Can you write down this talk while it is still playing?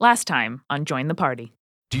Last time on Join the Party.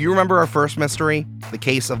 Do you remember our first mystery? The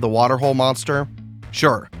case of the waterhole monster?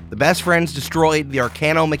 Sure, the best friends destroyed the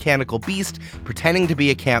arcano-mechanical beast, pretending to be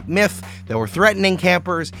a camp myth that were threatening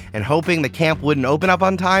campers and hoping the camp wouldn't open up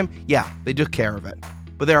on time. Yeah, they took care of it.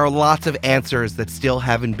 But there are lots of answers that still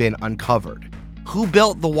haven't been uncovered. Who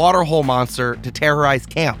built the waterhole monster to terrorize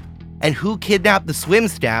camp? And who kidnapped the swim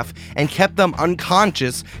staff and kept them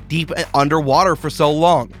unconscious deep underwater for so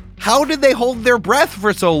long? How did they hold their breath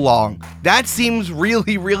for so long? That seems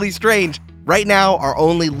really, really strange. Right now, our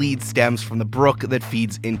only lead stems from the brook that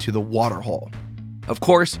feeds into the waterhole. Of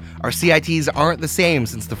course, our CITs aren't the same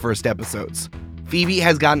since the first episodes. Phoebe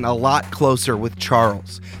has gotten a lot closer with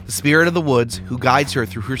Charles, the spirit of the woods who guides her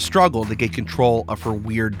through her struggle to get control of her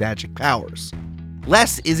weird magic powers.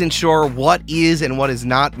 Les isn't sure what is and what is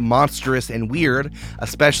not monstrous and weird,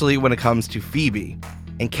 especially when it comes to Phoebe.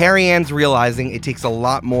 And Carrie Ann's realizing it takes a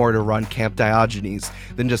lot more to run Camp Diogenes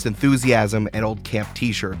than just enthusiasm and old camp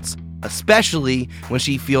t-shirts, especially when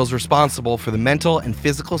she feels responsible for the mental and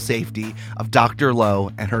physical safety of Dr.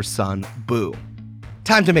 Lowe and her son, Boo.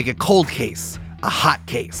 Time to make a cold case a hot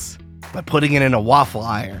case by putting it in a waffle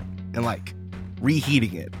iron and,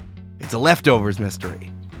 reheating it. It's a leftovers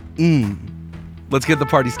mystery. Let's get the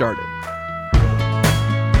party started.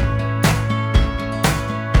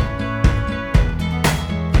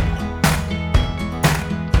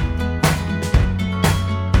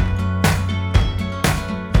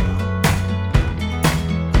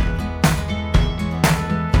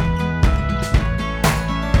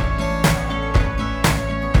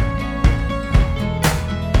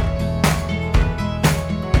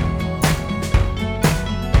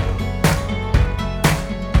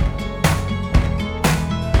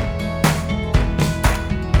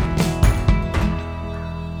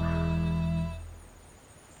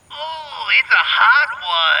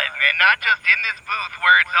 And not just in this booth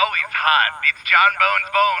where it's always hot. It's John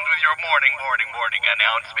Bones with your morning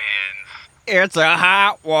announcements. It's a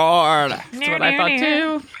hot one. That's what I thought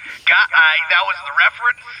too. That was the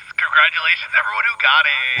reference. Congratulations, everyone who got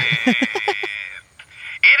it.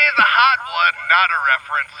 It is a hot one, not a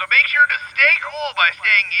reference, so make sure to stay cool by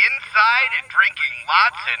staying inside and drinking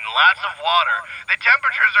lots and lots of water. The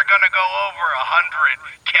temperatures are going to go over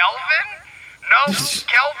 100 Kelvin? No,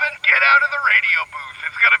 Kelvin, get out of the radio booth.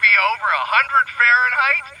 It's going to be over 100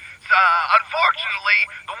 Fahrenheit. Unfortunately,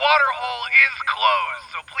 the water hole is closed,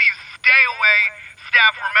 so please stay away.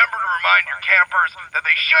 Staff, remember to remind your campers that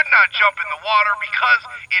they should not jump in the water because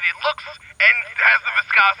it looks and has the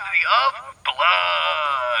viscosity of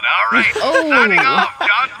blood. All right, signing off.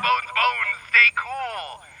 John's Bones, stay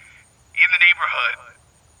cool in the neighborhood.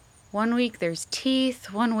 1 week there's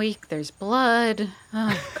teeth, 1 week there's blood.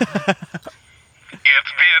 Oh,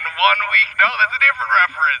 It's been 1 week. No, that's a different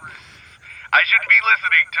reference. I shouldn't be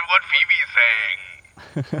listening to what Phoebe's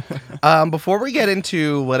saying. Before we get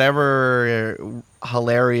into whatever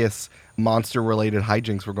hilarious monster-related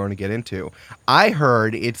hijinks we're going to get into, I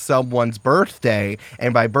heard it's someone's birthday,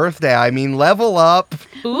 and by birthday I mean level up.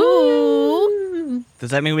 Ooh. Does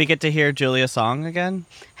that mean we get to hear Julia's song again?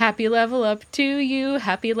 happy level up to you,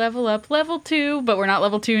 happy level up level 2, but we're not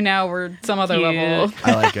level 2 now, we're some other Cute. level.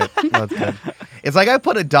 I like it. That's good. It's like I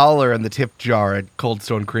put $1 in the tip jar at Cold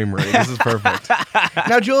Stone Creamery. This is perfect.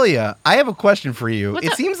 Now, Julia, I have a question for you. What's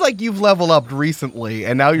it up? seems like you've leveled up recently,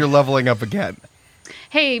 and now you're leveling up again.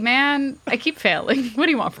 Hey man, I keep failing. What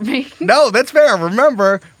do you want from me? No, that's fair.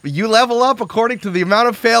 Remember, you level up according to the amount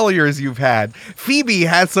of failures you've had. Phoebe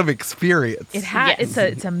has some experience.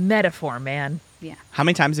 It's a metaphor, man. Yeah. How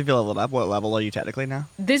many times have you leveled up? What level are you technically now?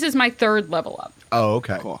 This is my 3rd level up. Oh,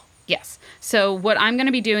 okay. Cool. Yes. So what I'm going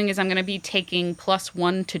to be doing is I'm going to be taking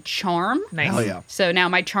 +1 to charm. Nice. Hell yeah. So now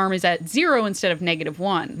my charm is at 0 instead of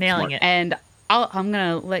 -1. Nailing it. And I'm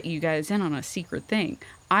going to let you guys in on a secret thing.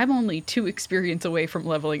 I'm only 2 experience away from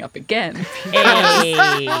leveling up again. Hey.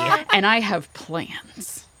 And I have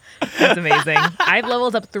plans. That's amazing. I've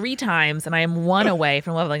leveled up 3 times, and I am 1 away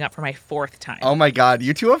from leveling up for my 4th time. Oh my god,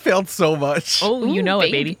 you two have failed so much. Oh, you Ooh, know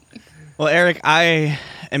it, baby. Well, Eric, I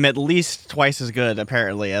am at least twice as good,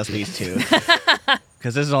 apparently, as these two.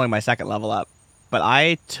 Because this is only my 2nd level up. But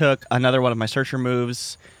I took another one of my searcher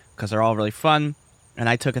moves, because they're all really fun. And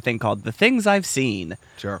I took a thing called The Things I've Seen.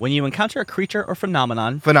 Sure. When you encounter a creature or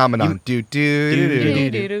phenomenon, Phenomenon. Do.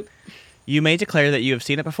 you may declare that you have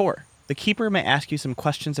seen it before. The keeper may ask you some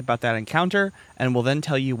questions about that encounter and will then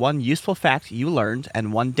tell you one useful fact you learned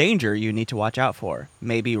and one danger you need to watch out for.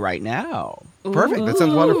 Maybe right now. Perfect. That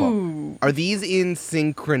sounds wonderful. Are these in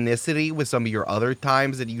synchronicity with some of your other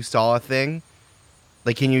times that you saw a thing?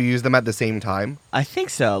 Like, can you use them at the same time? I think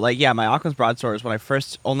so. Like, yeah, my Occam's broadsword is when I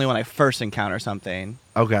first encounter something.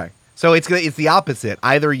 Okay. So it's the opposite.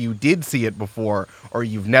 Either you did see it before or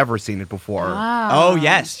you've never seen it before. Oh,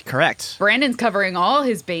 yes, correct. Brandon's covering all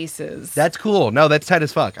his bases. That's cool. No, that's tight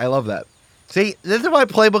as fuck. I love that. See, this is why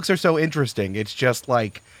playbooks are so interesting. It's just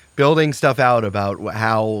like building stuff out about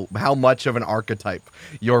how much of an archetype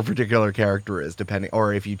your particular character is, depending,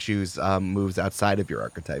 or if you choose moves outside of your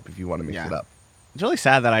archetype if you want to mix it up. It's really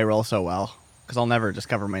sad that I roll so well, because I'll never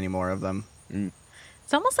discover many more of them.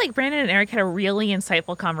 It's almost like Brandon and Eric had a really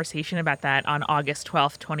insightful conversation about that on August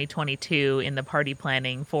 12th, 2022 in the party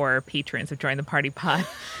planning for patrons of Join the Party Pod.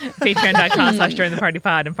 Patreon.com/Join the Party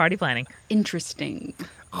Pod and party planning. Interesting.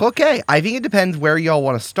 Okay, I think it depends where y'all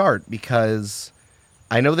want to start, because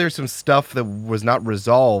I know there's some stuff that was not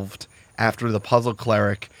resolved after the puzzle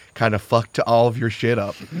cleric kind of fucked all of your shit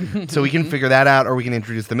up. So we can figure that out, or we can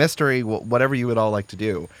introduce the mystery, whatever you would all like to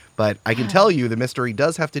do. But I can tell you the mystery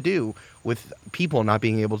does have to do with people not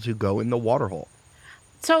being able to go in the waterhole.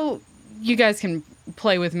 So you guys can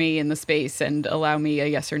play with me in the space and allow me a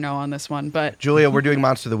yes or no on this one, but Julia, we're doing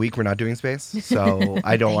Monster of the Week. We're not doing space, so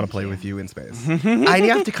I don't want to play with you in space. I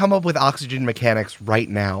have to come up with oxygen mechanics right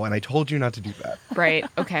now, and I told you not to do that. right.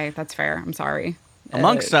 Okay, that's fair. I'm sorry.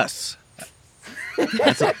 Amongst Us.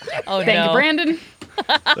 Oh, Thank you, Brandon.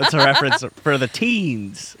 That's a reference for the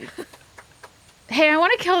teens. Hey, I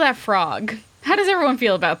want to kill that frog. How does everyone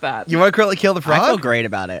feel about that? You want to currently kill the frog? I feel great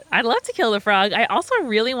about it. I'd love to kill the frog. I also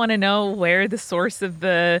really want to know where the source of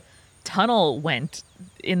the tunnel went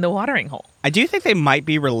in the watering hole. I do think they might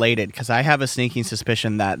be related, because I have a sneaking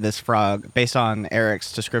suspicion that this frog, based on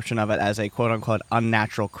Eric's description of it as a quote-unquote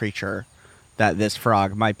unnatural creature, that this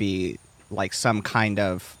frog might be like some kind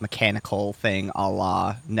of mechanical thing a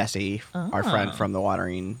la Nessie, our friend from the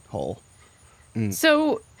watering hole.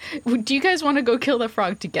 So, do you guys want to go kill the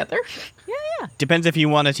frog together? Depends if you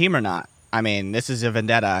want a team or not. I mean, this is a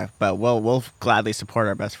vendetta, but we'll gladly support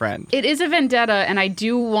our best friend. It is a vendetta, and I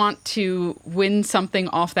do want to win something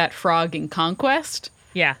off that frog in Conquest.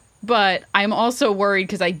 Yeah. But I'm also worried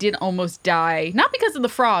because I did almost die, not because of the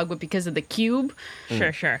frog, but because of the cube.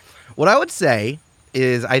 Sure. What I would say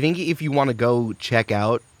is I think if you want to go check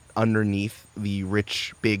out underneath the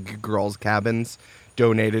rich big girls' cabins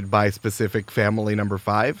donated by specific family number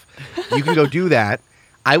 5, you can go do that.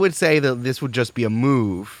 I would say that this would just be a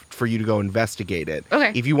move for you to go investigate it.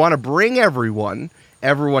 Okay. If you want to bring everyone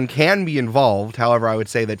can be involved. However, I would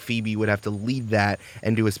say that Phoebe would have to lead that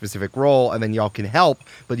and do a specific role, and then y'all can help,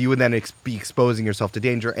 but you would then be exposing yourself to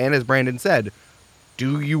danger. And as Brandon said,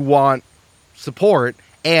 do you want support?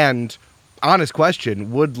 And honest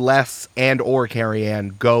question, would Les and or Carrie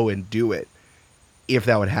Ann go and do it if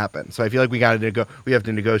that would happen? So I feel like we have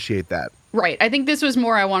to negotiate that. Right. I think this was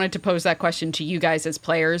more I wanted to pose that question to you guys as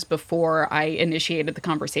players before I initiated the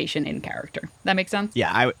conversation in character. That makes sense?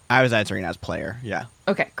 Yeah, I was answering as player, yeah.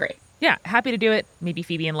 Okay, great. Yeah, happy to do it. Maybe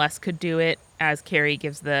Phoebe and Les could do it as Carrie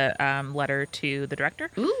gives the letter to the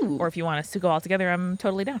director. Ooh. Or if you want us to go all together, I'm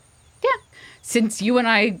totally down. Yeah. Since you and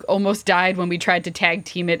I almost died when we tried to tag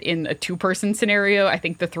team it in a 2-person scenario, I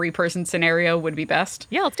think the 3-person scenario would be best.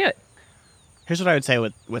 Yeah, let's do it. Here's what I would say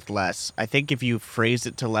with Les. I think if you phrased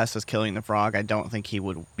it to Les as killing the frog, I don't think he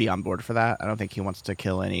would be on board for that. I don't think he wants to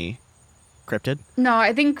kill any cryptid. No,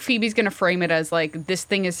 I think Phoebe's going to frame it as like, this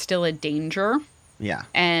thing is still a danger. Yeah.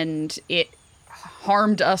 And it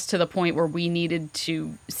harmed us to the point where we needed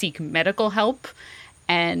to seek medical help.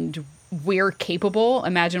 And we're capable.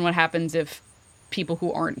 Imagine what happens if people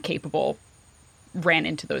who aren't capable ran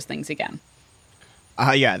into those things again.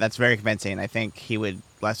 Yeah, that's very convincing. I think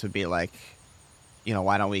Les would be like,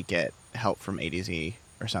 why don't we get help from ADZ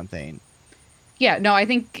or something? Yeah, no, I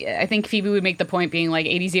think Phoebe would make the point being like,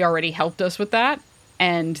 ADZ already helped us with that,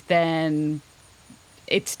 and then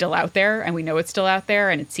it's still out there, and we know it's still out there,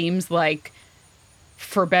 and it seems like,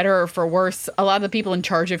 for better or for worse, a lot of the people in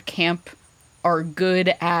charge of camp are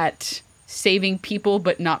good at saving people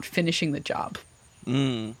but not finishing the job.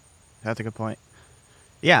 That's a good point.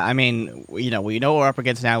 Yeah, I mean, we know what we're up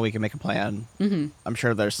against now. We can make a plan. Mm-hmm. I'm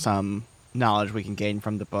sure there's some knowledge we can gain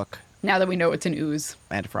from the book. Now that we know it's an ooze.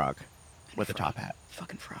 And a frog with a top hat.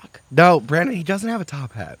 Fucking frog. No, Brandon, he doesn't have a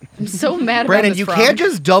top hat. I'm so mad Brandon, about this you frog. can't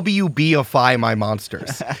just WBify my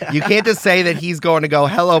monsters. You can't just say that he's going to go,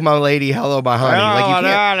 hello, my lady, hello, my honey. Like, you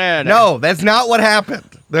can't. No, that's not what happened.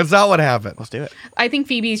 That's not what happened. Let's do it. I think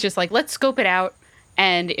Phoebe's just like, let's scope it out,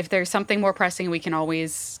 and if there's something more pressing, we can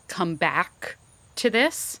always come back to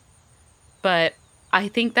this. But I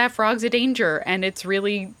think that frog's a danger, and it's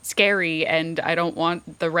really scary, and I don't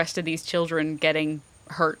want the rest of these children getting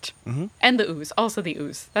hurt. Mm-hmm. And the ooze. Also the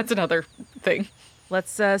ooze. That's another thing.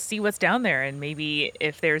 Let's see what's down there, and maybe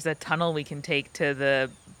if there's a tunnel we can take to the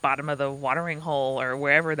bottom of the watering hole or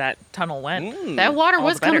wherever that tunnel went, That water All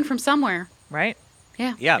was the better. coming from somewhere. right?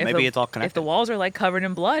 Yeah. Yeah, If maybe the- it's all If connected. the walls are like covered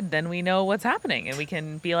in blood, then we know what's happening, and we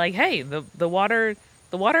can be like, "Hey, the water is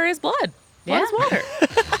blood. Blood is Yeah. water."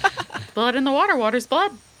 Blood in the water. Water's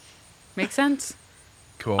blood. Makes sense.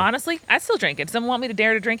 Cool. Honestly, I'd still drink it. Does someone want me to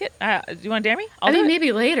dare to drink it? Do you want to dare me? I do think it.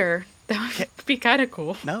 maybe later. That would be kind of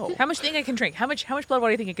cool. No. How much do you think I can drink? How much blood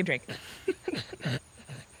water do you think I can drink?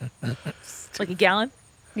 Like a gallon?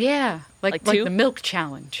 Yeah. Like Like two? the milk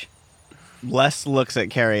challenge. Les looks at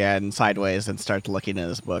Carrie Ann sideways and starts looking in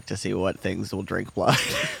his book to see what things will drink blood.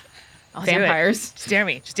 I'll do it. Vampires. Just dare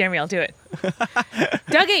me. Just dare me. I'll do it.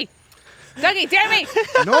 Dougie, dare me.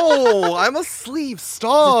 No, I'm asleep.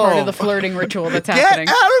 Stop. Part of the flirting ritual that's Get happening.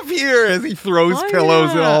 out of here as he throws Oh, pillows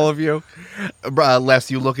at yeah. all of you. Les,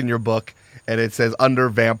 you look in your book and it says under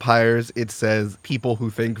vampires, it says people who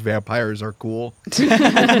think vampires are cool.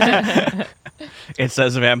 It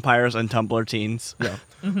says vampires and Tumblr teens. Yeah.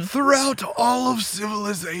 Throughout all of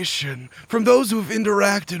civilization, from those who've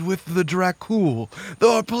interacted with the Dracul,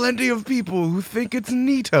 there are plenty of people who think it's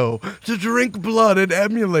neato to drink blood and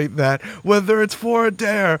emulate that, whether it's for a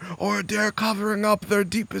dare or a dare covering up their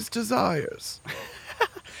deepest desires.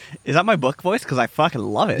 Is that my book voice? Because I fucking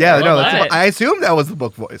love it. Yeah, love no, that. I assumed that was the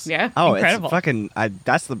book voice. Yeah. Oh, Incredible. it's fucking.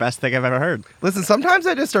 That's the best thing I've ever heard. Listen, sometimes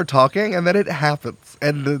I just start talking and then it happens.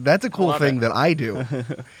 And that's a cool love thing it. that I do.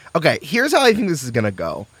 Okay, here's how I think this is going to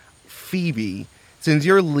go. Phoebe, since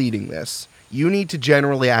you're leading this, you need to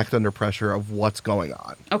generally act under pressure of what's going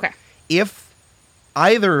on. Okay. If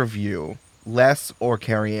either of you, Les or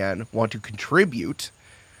Carrie Ann, want to contribute,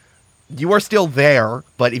 you are still there,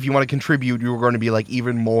 but if you want to contribute, you're going to be like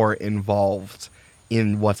even more involved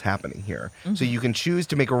in what's happening here. So you can choose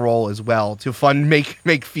to make a roll as well to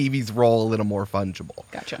make Phoebe's role a little more fungible.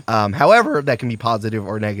 Gotcha. However, that can be positive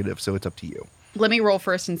or negative, so it's up to you. Let me roll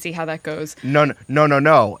first and see how that goes. No.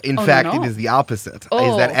 In Oh, fact, no. it is the opposite. Is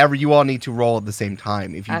Oh. that you all need to roll at the same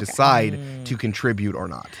time if you Okay. decide to contribute or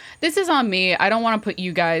not. This is on me. I don't want to put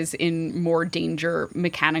you guys in more danger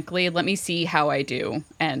mechanically. Let me see how I do.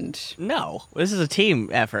 And No, this is a team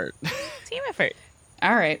effort. Team effort.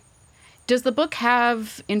 all right. Does the book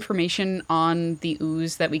have information on the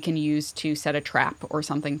ooze that we can use to set a trap or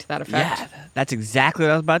something to that effect? Yeah, that's exactly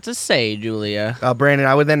what I was about to say, Julia. Brandon,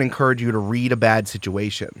 I would then encourage you to read a bad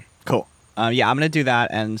situation. Cool. Yeah, I'm gonna do that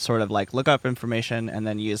and sort of like look up information and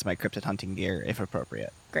then use my cryptid hunting gear if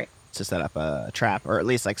appropriate Great. to set up a trap or at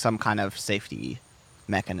least like some kind of safety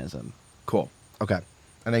mechanism. Cool. Okay.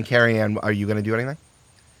 And then Carrie Ann, are you going to do anything?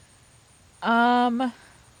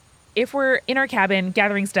 If we're in our cabin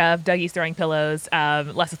gathering stuff, Dougie's throwing pillows,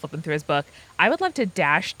 Les is flipping through his book, I would love to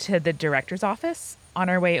dash to the director's office on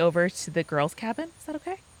our way over to the girls' cabin. Is that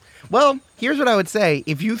okay? Well, here's what I would say.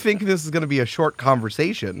 If you think this is going to be a short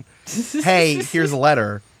conversation, hey, here's a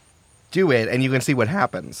letter. Do it, and you can see what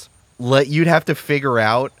happens. You'd have to figure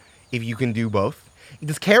out if you can do both.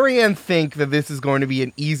 Does Carrie Ann think that this is going to be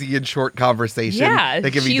an easy and short conversation Yeah,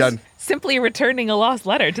 that can be she's done? simply returning a lost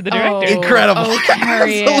letter to the director. Incredible. Oh,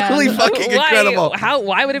 Carrie Absolutely Ann. fucking incredible.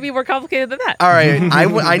 Why would it be more complicated than that? All right,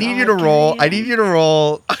 I need you to roll. I need you to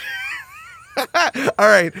roll. All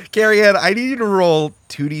right, Carrie Ann, I need you to roll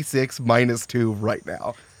 2d6 minus 2 right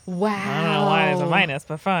now. Wow. I don't know why it's a minus,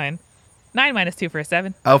 but fine. 9 minus 2 for a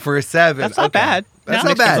 7. Oh, for a 7. That's not bad. That's No,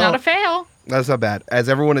 not it's bad. It's not a fail. That's not bad. As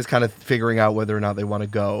everyone is kind of figuring out whether or not they want to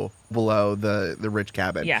go below the rich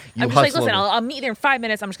cabin. Yeah. You I'm just like, hustle listen, over. I'll meet you there in 5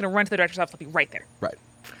 minutes. I'm just going to run to the director's office. I'll be right there. Right.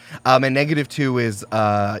 And -2 is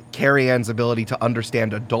Carrie Ann's ability to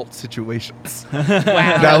understand adult situations. Wow.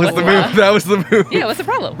 That was the move. That was the move. Yeah, what's the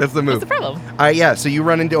problem? That's the move. What's the problem? All right, yeah. So you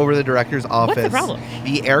run over the director's office. the problem?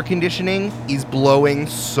 The air conditioning is blowing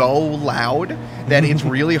so loud that it's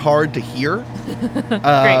really hard to hear.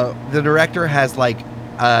 The director has like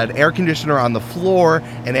an air conditioner on the floor,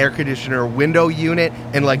 an air conditioner window unit,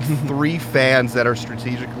 and like 3 fans that are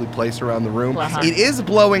strategically placed around the room. Uh-huh. It is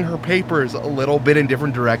blowing her papers a little bit in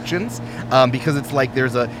different directions because it's like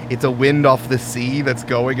it's a wind off the sea that's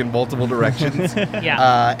going in multiple directions.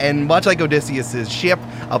 Yeah. And much like Odysseus's ship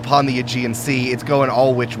upon the Aegean Sea, it's going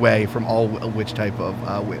all which way from all which type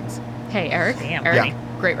of winds. Hey, Eric. Damn. Eric. Yeah.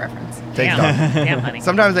 Great reference. Thanks, Damn. Doc. Damn, honey.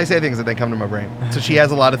 Sometimes I say things and they come to my brain. So she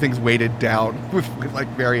has a lot of things weighted down with like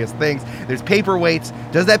various things. There's paperweights.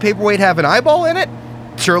 Does that paperweight have an eyeball in it?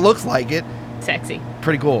 Sure looks like it. Sexy.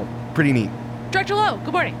 Pretty cool. Pretty neat. Director Lowe,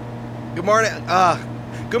 good morning. Good morning.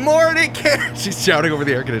 Good morning, Carrie. She's shouting over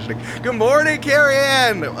the air conditioning. Good morning, Carrie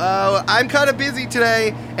Ann. I'm kind of busy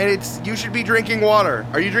today, and you should be drinking water.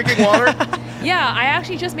 Are you drinking water? Yeah, I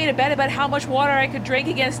actually just made a bet about how much water I could drink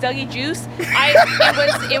against Dougie Juice.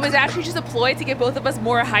 It was actually just a ploy to get both of us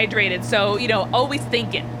more hydrated. So, always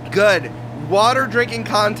thinking. Good. Water drinking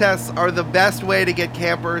contests are the best way to get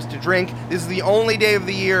campers to drink. This is the only day of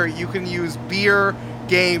the year you can use beer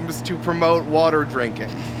games to promote water drinking.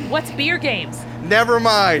 What's beer games? Never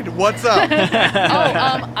mind. What's up?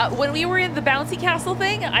 When we were in the bouncy castle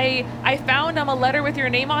thing, I found a letter with your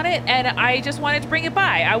name on it, and I just wanted to bring it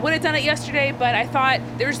by. I would have done it yesterday, but I thought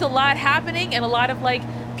there's a lot happening and a lot of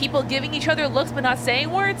people giving each other looks but not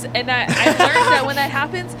saying words, and I learned that when that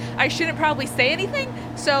happens, I shouldn't probably say anything.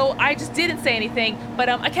 So I just didn't say anything, but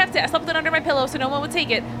I kept it. I slept with it under my pillow so no one would take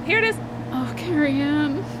it. Here it is. Oh,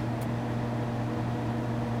 Carrie-Anne.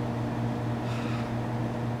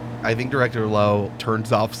 I think Director Lowe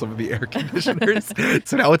turns off some of the air conditioners,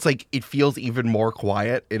 so now it feels even more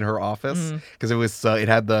quiet in her office because it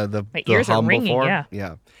had the My ears hum are ringing. before.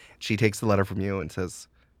 Yeah. She takes the letter from you and says,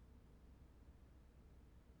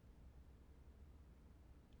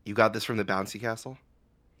 "You got this from the bouncy castle?"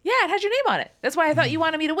 Yeah, it had your name on it. That's why I thought you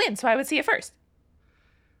wanted me to win, so I would see it first.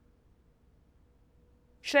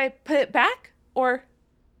 Should I put it back or?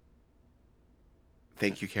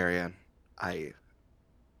 Thank you, Carrie-Anne. I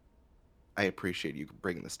appreciate you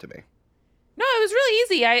bringing this to me. No, it was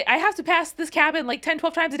really easy. I have to pass this cabin 10,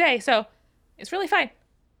 12 times a day, so it's really fine.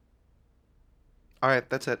 All right,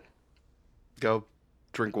 that's it. Go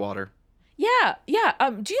drink water. Yeah. Do you have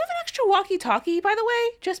an extra walkie-talkie, by the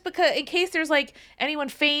way? Just because, in case there's anyone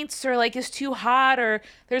faints or is too hot or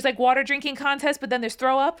there's water drinking contest, but then there's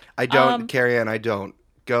throw up. I don't, Carrie-Anne, I don't.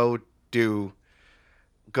 Go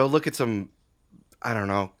look at some, I don't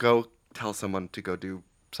know, go tell someone to go do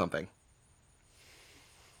something.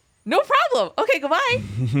 No problem. Okay,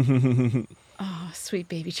 goodbye. Oh, sweet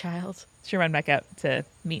baby child. She'll run back out to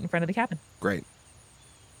meet in front of the cabin. Great.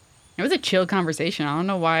 It was a chill conversation. I don't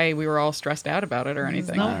know why we were all stressed out about it or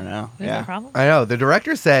anything. No. I don't know. There's no problem. I know. The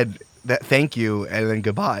director said that thank you and then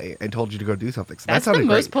goodbye and told you to go do something. So That's that the sounded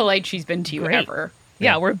most great. polite she's been to you Great. ever.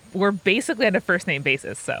 Yeah, we're basically on a first name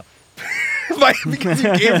basis, so. Because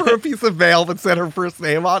you gave her a piece of mail that said her first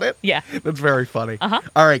name on it. Yeah. That's very funny. Uh-huh.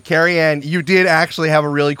 All right, Carrie-Anne, you did actually have a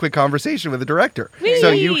really quick conversation with the director. So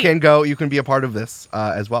you Whee! can be a part of this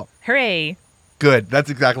as well. Hooray. Good. That's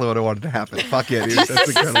exactly what I wanted to happen. Fuck yeah, dude. That's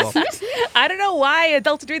incredible. I don't know why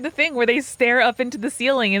adults are doing the thing where they stare up into the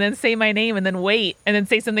ceiling and then say my name and then wait and then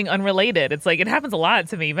say something unrelated. It's it happens a lot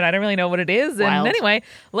to me, but I don't really know what it is. Wild. And anyway,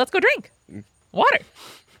 let's go drink water.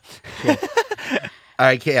 All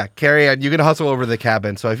right, yeah, Carrie-Anne, you can hustle over to the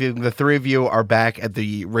cabin. So if the three of you are back at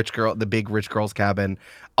the big rich girl's cabin,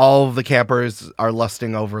 all of the campers are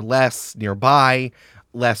lusting over Les nearby.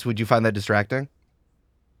 Les, would you find that distracting?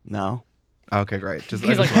 No. Okay, great. Just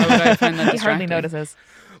He's like, why would I find that He hardly distracting? notices.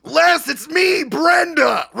 Les, it's me,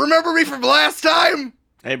 Brenda. Remember me from last time?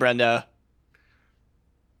 Hey, Brenda.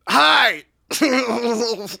 Hi. Of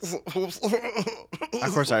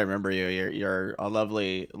course, I remember you. You're a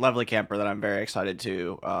lovely, lovely camper that I'm very excited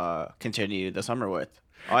to continue the summer with,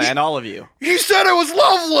 and all of you. You said it was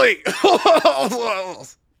lovely.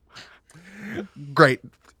 Great.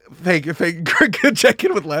 Thank you. Good check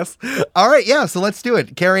in with Les. All right, yeah. So let's do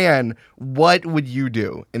it. Carrie-Anne, what would you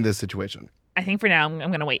do in this situation? I think for now I'm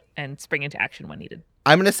going to wait and spring into action when needed.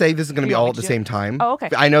 I'm going to say this is going to be You all want at me the to do same time. Oh, okay.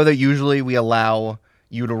 I know that usually we allow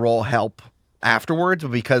you to roll help afterwards,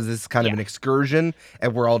 but because this is kind of Yeah. an excursion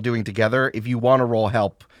and we're all doing together, if you want to roll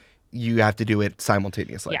help, you have to do it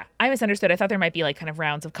simultaneously. Yeah, I misunderstood. I thought there might be kind of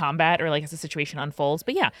rounds of combat or as the situation unfolds.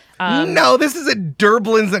 But yeah, No, this is a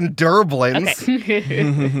Durblins and Durblins.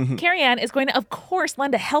 okay. Carrie-Anne is going to, of course,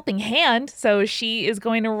 lend a helping hand. So she is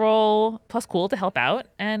going to roll plus cool to help out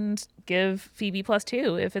and give Phoebe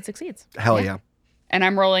 +2 if it succeeds. Hell yeah. And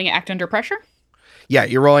I'm rolling act under pressure, Yeah,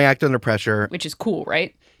 you're rolling act under pressure, which is cool,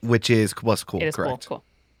 right? which is plus cool, It is correct? cool.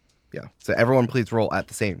 Yeah. So everyone please roll at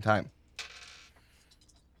the same time.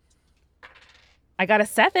 I got a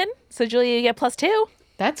 7, so Julia, you get +2.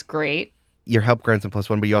 That's great. Your help grants a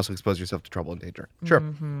 +1, but you also expose yourself to trouble and danger. Sure.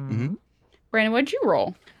 Mm-hmm. Brandon, what'd you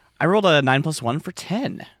roll? I rolled a 9 + 1 for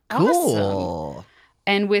 10. Cool.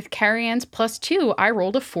 And with Carrie-Anne's +2, I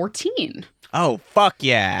rolled a 14. Oh, fuck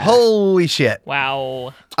yeah. Holy shit.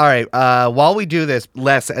 Wow. All right. While we do this,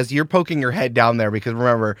 Les, as you're poking your head down there, because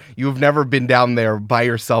remember, you've never been down there by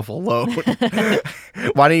yourself alone.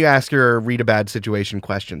 Why don't you ask your read a bad situation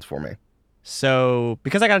questions for me? So,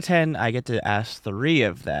 because I got a 10, I get to ask 3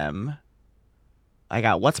 of them. I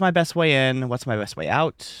got what's my best way in? What's my best way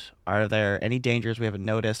out? Are there any dangers we haven't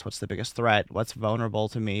noticed? What's the biggest threat? What's vulnerable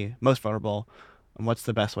to me? Most vulnerable? And what's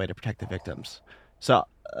the best way to protect the victims? So,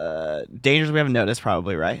 dangers we haven't noticed,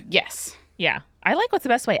 probably, right? Yes. Yeah. I like what's the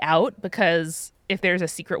best way out because if there's a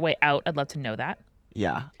secret way out, I'd love to know that.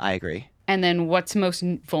 Yeah, I agree. And then what's most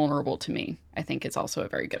vulnerable to me, I think is also a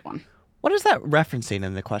very good one. What is that referencing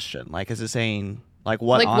in the question? Like, is it saying, like,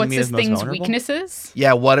 what Like, on what's me this is most thing's vulnerable? weaknesses?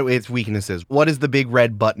 Yeah, what are its weaknesses? What is the big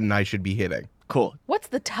red button I should be hitting? Cool. What's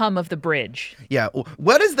the tum of the bridge? Yeah,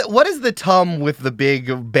 what is the tum with the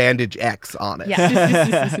big bandage X on it?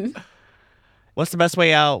 Yeah. What's the best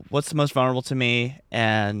way out? What's the most vulnerable to me?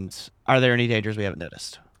 And are there any dangers we haven't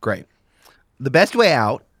noticed? Great. The best way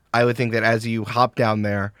out, I would think that as you hop down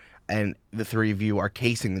there and the three of you are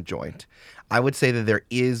casing the joint, I would say that there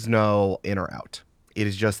is no in or out. It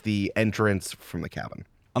is just the entrance from the cabin.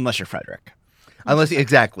 Unless you're Frederick. Unless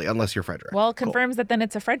you're Frederick. Well, it confirms that then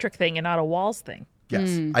it's a Frederick thing and not a Walls thing.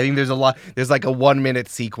 Yes. I think there's like a 1 minute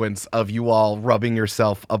sequence of you all rubbing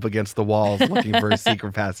yourself up against the walls looking for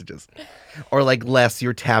secret passages. Or like less,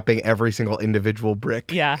 you're tapping every single individual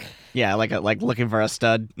brick. Yeah. Yeah, like looking for a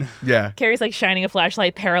stud. Yeah. Carrie's like shining a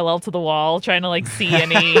flashlight parallel to the wall, trying to like see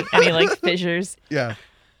any like fissures. Yeah.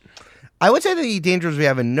 I would say the dangers we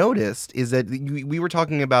haven't noticed is that we were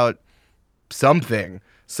talking about some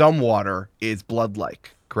water is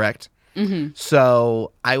blood-like, correct? Mm-hmm.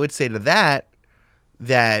 So I would say to that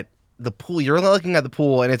the pool, you're looking at the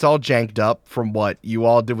pool and it's all janked up from what you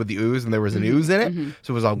all did with the ooze, and there was an ooze in it.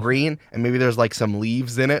 So it was all green, and maybe there's like some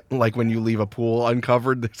leaves in it. Like when you leave a pool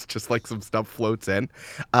uncovered, there's just like some stuff floats in.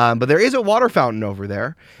 But there is a water fountain over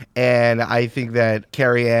there. And I think that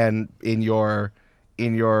Carrie Ann, in your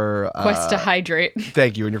Quest to hydrate.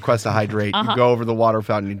 thank you, in your quest to hydrate, you go over the water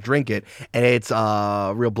fountain and drink it, and it's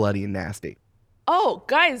real bloody and nasty. Oh,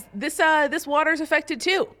 guys, this water's affected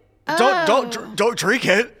too. Don't drink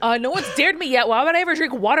it. No one's dared me yet. Why would I ever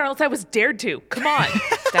drink water unless I was dared to? Come on.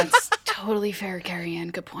 That's totally fair, Carrie Ann.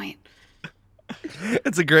 Good point.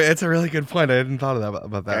 It's a really good point. I hadn't thought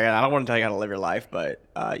about that. I don't want to tell you how to live your life, but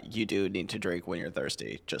you do need to drink when you're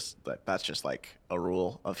thirsty. That's just like a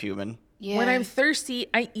rule of human. Yeah, When I'm thirsty,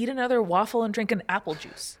 I eat another waffle and drink an apple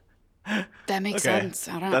juice. that makes Okay, sense.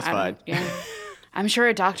 that's fine. Yeah, I'm sure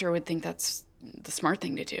a doctor would think that's the smart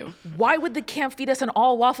thing to do. Why would the camp feed us an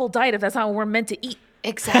all waffle diet if that's not what we're meant to eat?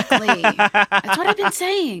 Exactly. That's what I've been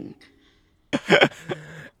saying.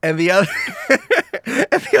 And the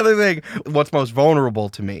other thing, what's most vulnerable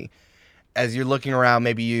to me, as you're looking around,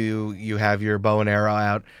 maybe you have your bow and arrow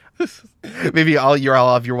out, maybe you're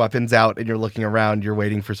all have your weapons out, and you're looking around, you're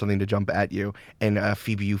waiting for something to jump at you, and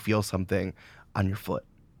Phoebe, you feel something on your foot,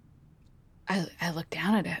 I look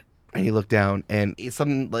down at it. and you look down, and it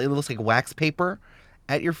looks like wax paper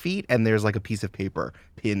at your feet, and there's like a piece of paper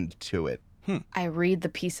pinned to it. I read the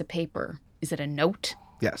piece of paper. Is it a note?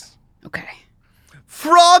 Yes. Okay.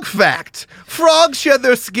 Frog fact! Frogs shed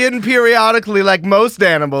their skin periodically like most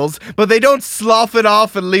animals, but they don't slough it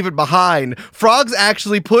off and leave it behind. Frogs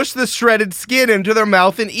actually push the shredded skin into their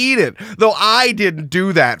mouth and eat it. Though I didn't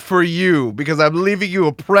do that for you, because I'm leaving you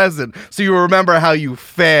a present so you remember how you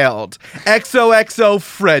failed. XOXO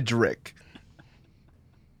Frederick.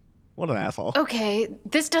 What an asshole. Okay,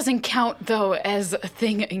 this doesn't count, though, as a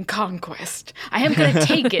thing in Conquest. I am gonna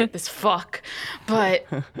take it, this fuck. But,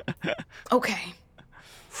 okay.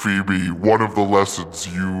 Phoebe, one of the lessons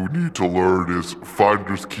you need to learn is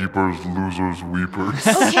finders keepers, losers weepers.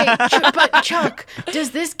 Okay, but Chuck,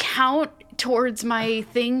 does this count towards my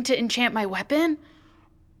thing to enchant my weapon?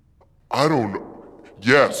 I don't know.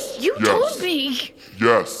 Yes. You yes, told me.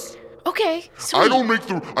 Yes. Okay, sweet. I don't make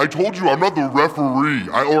I told you I'm not the referee.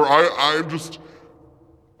 I'm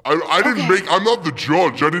not the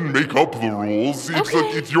judge. I didn't make up the rules.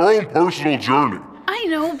 It's your own personal journey. I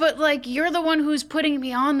know, but you're the one who's putting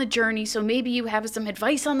me on the journey, so maybe you have some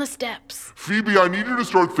advice on the steps. Phoebe, I need you to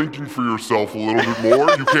start thinking for yourself a little bit more.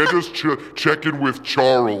 You can't just check in with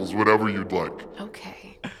Charles whenever you'd like.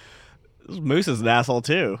 Okay. Moose is an asshole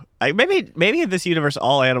too. Maybe in this universe,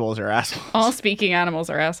 all animals are assholes. All speaking animals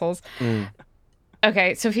are assholes.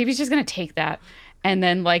 Okay, so Phoebe's just gonna take that, and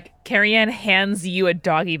then Carrie Ann hands you a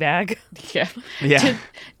doggy bag. Yeah.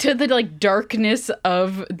 to the darkness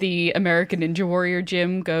of the American Ninja Warrior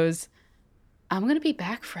gym goes, I'm gonna be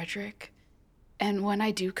back, Frederick, and when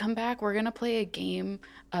I do come back, we're gonna play a game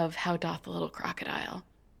of How Doth the Little Crocodile,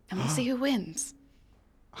 and we'll see who wins.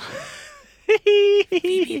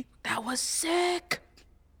 Phoebe, that was sick.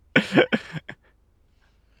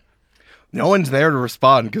 No one's there to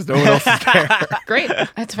respond because no one else is there. Great,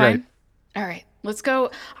 that's fine. All right, let's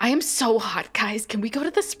go. I am so hot, guys. Can we go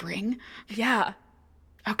to the spring? Yeah.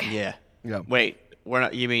 Okay. Yeah. Yeah. Wait, we're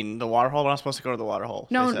not. You mean the water hole? We're not supposed to go to the water hole.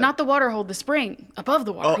 No, They said. not the water hole, the spring above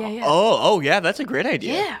the water. Yeah. Oh, yeah. That's a great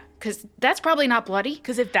idea. Yeah, because that's probably not bloody.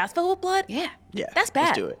 Because if that's filled with blood, Yeah. Yeah. That's bad.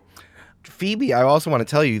 Let's do it. Phoebe, I also want to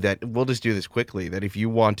tell you that we'll just do this quickly, that if you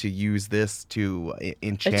want to use this to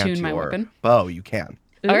enchant Attune my your weapon? bow, you can.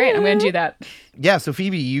 All right, I'm going to do that. Yeah, so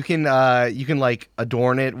Phoebe, you can like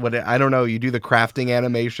adorn it. I don't know. You do the crafting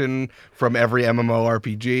animation from every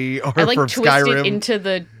MMORPG or I like from twist Skyrim. it into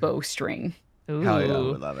the bowstring. Ooh. Hell yeah. I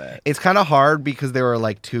would love it. It's kind of hard because there are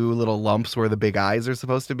like two little lumps where the big eyes are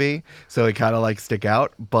supposed to be, so it kind of like stick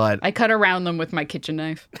out. But I cut around them with my kitchen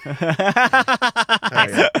knife.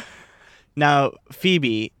 Now,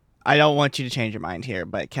 Phoebe, I don't want you to change your mind here,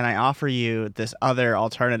 but can I offer you this other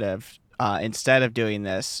alternative? Instead of doing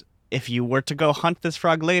this, if you were to go hunt this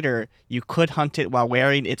frog later, you could hunt it while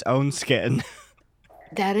wearing its own skin.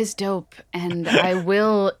 That is dope, and I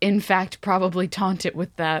will, in fact, probably taunt it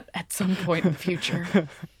with that at some point in the future.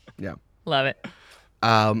 yeah. Love it.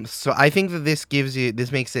 So I think that this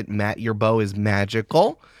makes it your bow is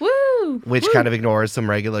magical, Woo! which kind of ignores some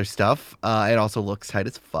regular stuff. It also looks tight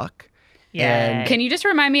as fuck. Yeah. Can you just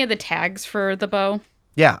remind me of the tags for the bow?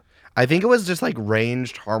 Yeah. I think it was just like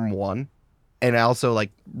ranged harm 1 and also like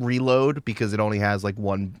reload because it only has like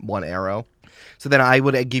one arrow. So then I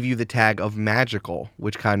would give you the tag of magical,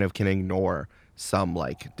 which kind of can ignore some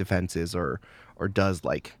like defenses or does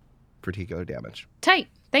like particular damage. Tight.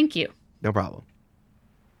 Thank you. No problem.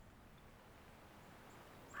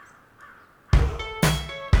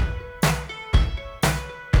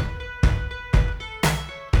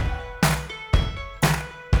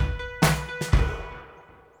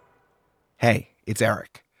 Hey, it's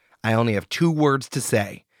Eric. I only have 2 words to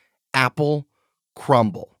say. Apple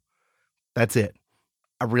crumble. That's it.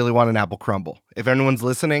 I really want an apple crumble. If anyone's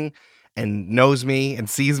listening and knows me and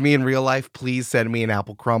sees me in real life, please send me an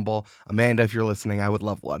apple crumble. Amanda, if you're listening, I would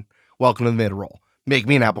love one. Welcome to the mid-roll. Make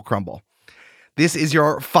me an apple crumble. This is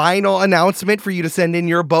your final announcement for you to send in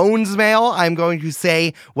your Bones mail. I'm going to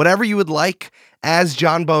say whatever you would like as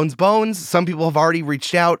John Bones. Some people have already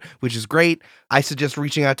reached out, which is great. I suggest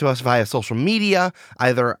reaching out to us via social media,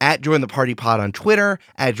 either at Join the Party Pod on Twitter,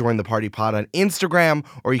 at Join the Party Pod on Instagram,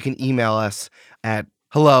 or you can email us at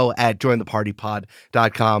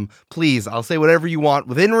hello@jointhepartypod.com. Please, I'll say whatever you want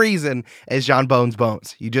within reason as John Bones.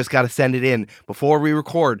 You just got to send it in before we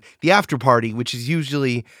record the after party, which is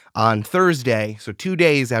usually on Thursday. So 2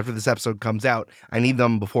 days after this episode comes out, I need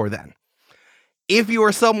them before then. If you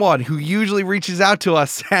are someone who usually reaches out to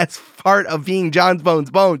us as part of being John's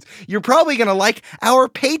Bones, you're probably going to like our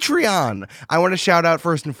Patreon. I want to shout out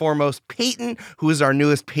first and foremost Peyton, who is our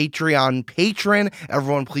newest Patreon patron.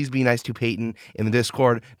 Everyone, please be nice to Peyton in the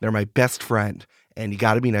Discord. They're my best friend. And you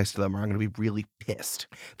got to be nice to them or I'm going to be really pissed.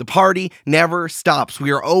 The party never stops.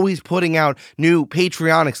 We are always putting out new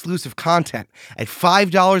Patreon exclusive content. At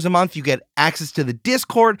 $5 a month, you get access to the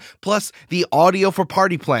Discord plus the audio for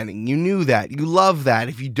party planning. You knew that. You love that.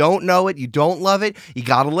 If you don't know it, you don't love it, you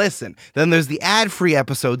got to listen. Then there's the ad-free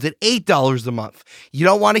episodes at $8 a month. You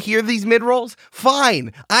don't want to hear these mid-rolls?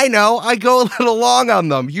 Fine. I know. I go a little long on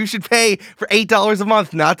them. You should pay for $8 a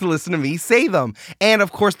month not to listen to me say them. And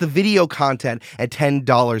of course, the video content at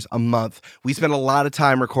 $10 a month. We spend a lot of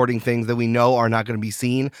time recording things that we know are not going to be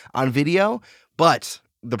seen on video, but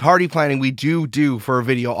the party planning we do for a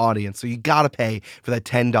video audience. So you got to pay for that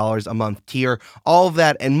 $10 a month tier. All of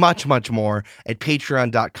that and much, much more at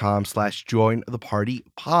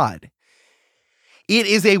patreon.com/jointhepartypod. It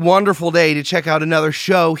is a wonderful day to check out another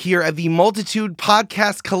show here at the Multitude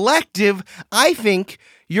Podcast Collective. I think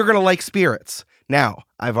you're going to like Spirits. Now,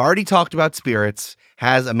 I've already talked about Spirits.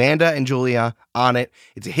 Has Amanda and Julia on it.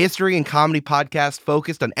 It's a history and comedy podcast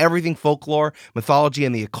focused on everything folklore, mythology,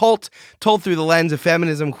 and the occult, told through the lens of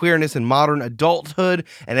feminism, queerness, and modern adulthood.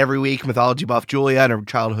 And every week, mythology buff Julia and her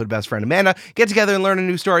childhood best friend Amanda get together and learn a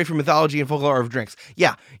new story from mythology and folklore over drinks.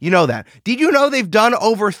 Yeah, you know that. Did you know they've done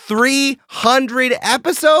over 300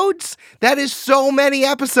 episodes? That is so many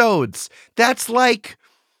episodes. That's like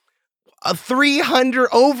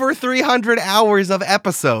over 300 hours of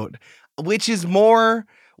episode. Which is more,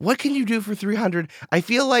 what can you do for 300? I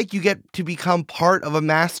feel like you get to become part of a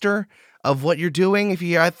master of what you're doing if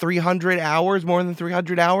you're at 300 hours, more than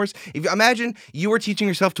 300 hours. Imagine you were teaching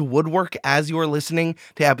yourself to woodwork as you were listening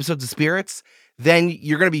to episodes of Spirits, then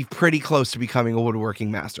you're going to be pretty close to becoming a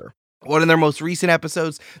woodworking master. One of their most recent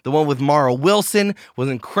episodes, the one with Mara Wilson, was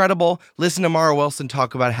incredible. Listen to Mara Wilson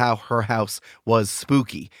talk about how her house was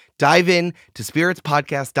spooky. Dive in to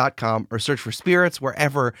spiritspodcast.com or search for Spirits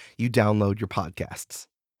wherever you download your podcasts.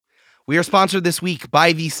 We are sponsored this week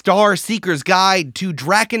by the Star Seeker's Guide to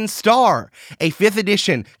Draken Star, a 5th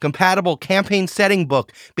edition compatible campaign setting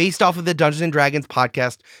book based off of the Dungeons & Dragons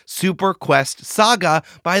podcast Super Quest Saga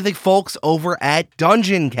by the folks over at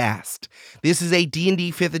Dungeon Cast. This is a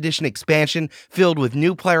D&D 5th edition expansion filled with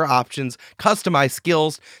new player options, customized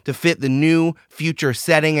skills to fit the new future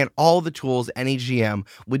setting, and all the tools any GM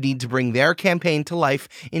would need to bring their campaign to life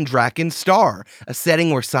in Draken Star, a setting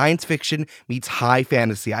where science fiction meets high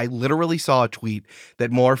fantasy. I literally saw a tweet that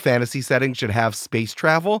more fantasy settings should have space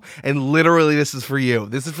travel, and literally this is for you.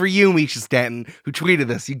 This is for you, Misha Stanton, who tweeted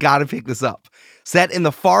this. You gotta pick this up. Set in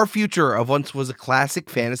the far future of once was a classic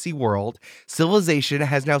fantasy world, civilization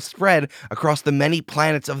has now spread across the many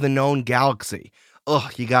planets of the known galaxy.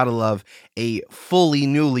 Ugh, you gotta love a fully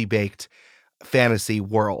newly baked fantasy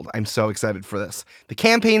world. I'm so excited for this. The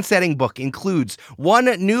campaign setting book includes one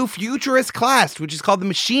new futurist class, which is called the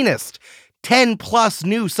Machinist, 10 plus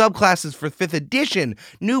new subclasses for 5th edition,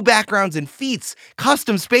 new backgrounds and feats,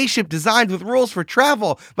 custom spaceship designed with rules for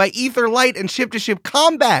travel by Ether Light and ship-to-ship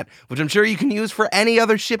combat, which I'm sure you can use for any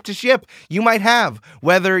other ship-to-ship you might have,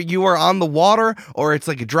 whether you are on the water or it's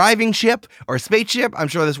like a driving ship or a spaceship. I'm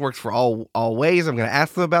sure this works for all ways. I'm going to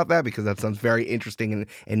ask them about that because that sounds very interesting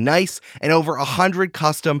and nice, and over 100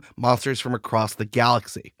 custom monsters from across the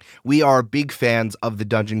galaxy. We are big fans of the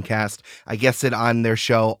Dungeon Cast. I guested on their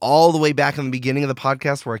show all the way back in the beginning of the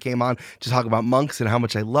podcast where I came on to talk about monks and how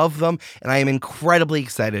much I love them, and I am incredibly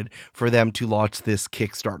excited for them to launch this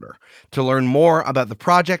Kickstarter. To learn more about the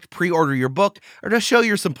project, pre-order your book, or to show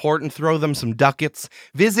your support and throw them some ducats,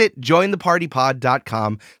 visit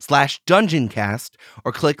jointhepartypod.com/dungeoncast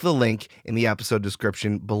or click the link in the episode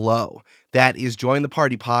description below. That is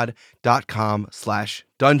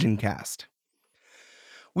jointhepartypod.com/dungeoncast.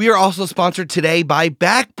 We are also sponsored today by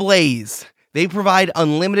Backblaze. They provide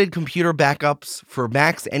unlimited computer backups for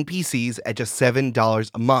Macs and PCs at just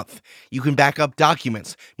 $7 a month. You can back up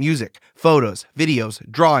documents, music, photos, videos,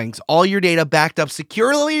 drawings, all your data backed up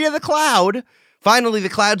securely to the cloud. Finally, the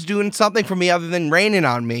cloud's doing something for me other than raining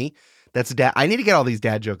on me. That's I need to get all these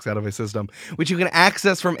dad jokes out of my system, which you can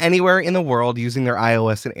access from anywhere in the world using their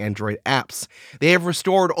iOS and Android apps. They have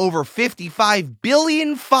restored over 55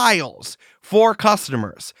 billion files for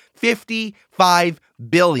customers. 55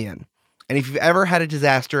 billion. And if you've ever had a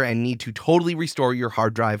disaster and need to totally restore your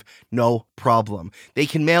hard drive, no problem. They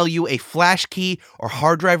can mail you a flash key or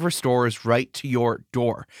hard drive restorers right to your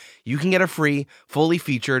door. You can get a free, fully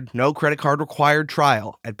featured, no credit card required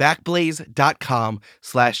trial at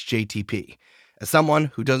backblaze.com/JTP. As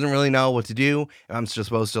someone who doesn't really know what to do, I'm just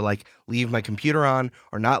supposed to leave my computer on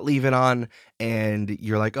or not leave it on, and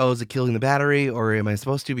you're like, oh, is it killing the battery, or am I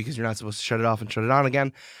supposed to because you're not supposed to shut it off and shut it on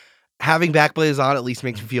again? Having Backblaze on at least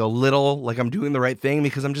makes me feel a little like I'm doing the right thing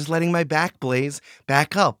because I'm just letting my Backblaze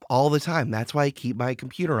back up all the time. That's why I keep my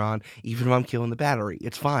computer on even if I'm killing the battery.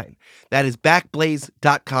 It's fine. That is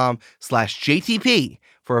backblaze.com/JTP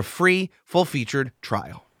for a free, full-featured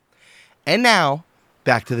trial. And now,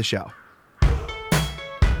 back to the show.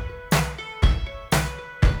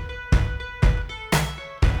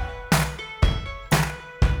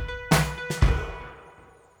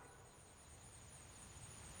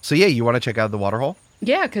 So yeah, you want to check out the waterhole?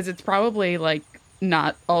 Yeah, because it's probably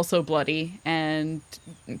not also bloody and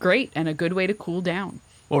great and a good way to cool down.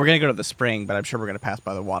 Well, we're going to go to the spring, but I'm sure we're going to pass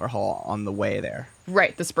by the waterhole on the way there.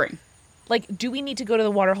 Right, the spring. Do we need to go to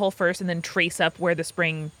the waterhole first and then trace up where the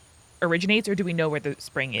spring originates, or do we know where the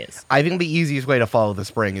spring is? I think the easiest way to follow the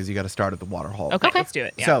spring is you got to start at the waterhole. Okay, let's do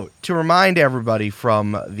it. Yeah. So to remind everybody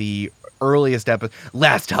from the earliest episode,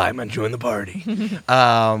 last time on Join the Party,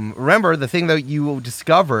 remember the thing that you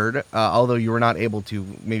discovered, although you were not able to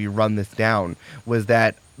maybe run this down, was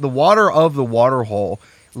that the water of the waterhole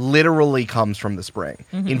literally comes from the spring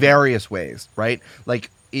in various ways, right?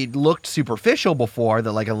 It looked superficial before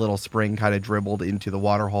that a little spring kind of dribbled into the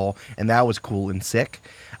waterhole, and that was cool and sick.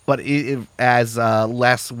 But as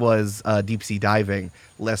Les was deep sea diving,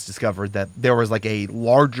 Les discovered that there was a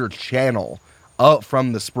larger channel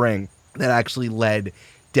from the spring that actually led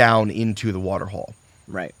down into the waterhole.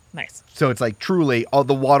 Right. Nice. So it's truly all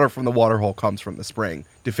the water from the waterhole comes from the spring,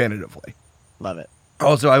 definitively. Love it.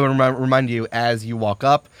 Also, I would remind you, as you walk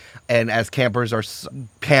up and as campers are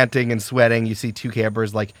panting and sweating, you see two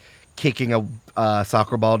campers kicking a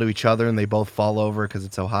soccer ball to each other, and they both fall over because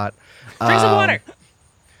it's so hot. Drink some water.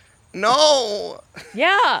 No.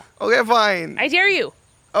 Yeah. Okay, fine. I dare you.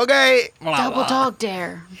 Okay. Double dog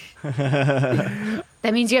dare.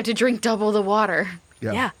 That means you have to drink double the water.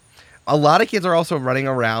 Yeah. A lot of kids are also running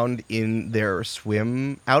around in their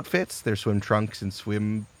swim outfits, their swim trunks and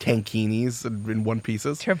swim tankinis and in one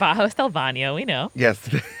pieces. Trabajo Stelvano, we know. Yes,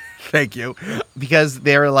 Thank you. Because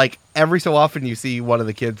they're like, every so often you see one of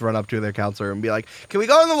the kids run up to their counselor and be like, can we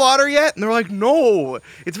go in the water yet? And they're like, no,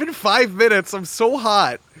 it's been 5 minutes. I'm so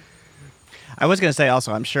hot. I was gonna say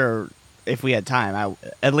also, I'm sure if we had time,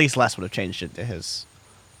 at least Les would have changed into his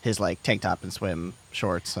like tank top and swim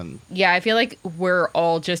shorts and. Yeah, I feel like we're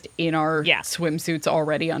all just in our Yeah. swimsuits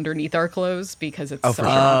already underneath our clothes because it's Oh, so for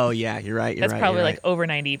sure. hot. Oh yeah, you're right. That's probably like over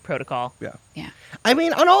 90 protocol. Yeah. Yeah. I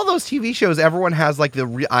mean, on all those TV shows, everyone has like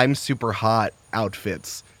the I'm super hot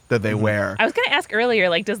outfits that they wear. I was going to ask earlier,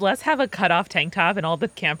 like, does Les have a cutoff tank top and all the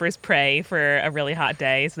campers pray for a really hot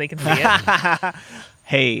day so they can see it?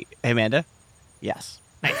 Hey, Amanda. Yes.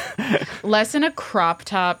 Less in a crop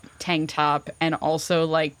top, tank top, and also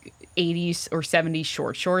like 80s or 70s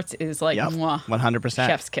shorts is like Yep. mwah, 100%.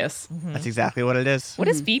 chef's kiss. That's exactly what it is. What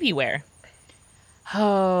does Phoebe wear?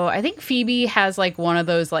 Oh, I think Phoebe has like one of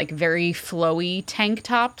those like very flowy tank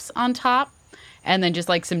tops on top and then just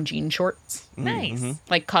like some jean shorts, Nice.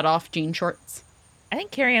 like cut off jean shorts. I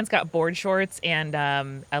think Carrie Ann's got board shorts and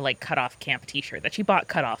a like cut off camp t-shirt that she bought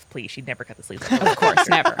cut off, please. She'd never cut the sleeves off. Of course,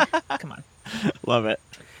 never. Come on. Love it.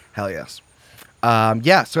 Hell yes.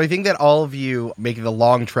 Yeah, so I think that all of you making the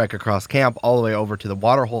long trek across camp all the way over to the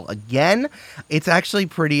waterhole again, it's actually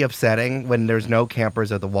pretty upsetting when there's no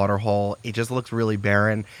campers at the waterhole. It just looks really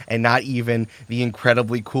barren, and not even the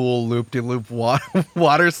incredibly cool loop-de-loop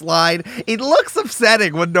water slide. It looks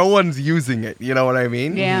upsetting when no one's using it, you know what I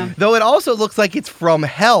mean? Yeah. Though it also looks like it's from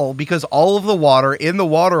hell because all of the water in the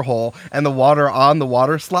waterhole and the water on the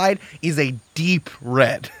water slide is a deep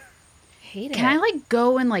red. Hate Can I like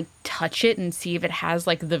go and like touch it and see if it has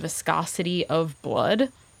like the viscosity of blood?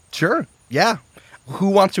 Sure, yeah.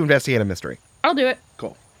 Who wants to investigate a mystery? I'll do it.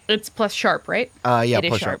 Cool. It's plus sharp, right? Yeah, It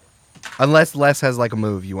is push sharp. up. Unless Les has like a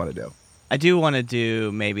move you want to do. I do want to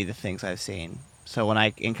do maybe the things I've seen. So when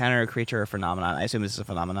I encounter a creature or phenomenon, I assume this is a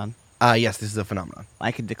phenomenon. Yes, this is a phenomenon.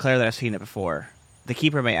 I can declare that I've seen it before. The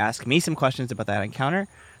keeper may ask me some questions about that encounter,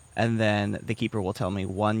 and then the keeper will tell me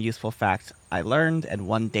one useful fact I learned and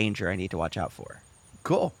one danger I need to watch out for.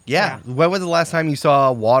 Cool. Yeah. When was the last time you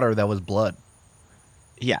saw water that was blood?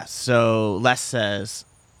 Yeah, so Les says,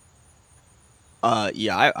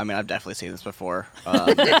 yeah, I mean, I've definitely seen this before.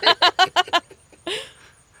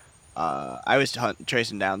 I was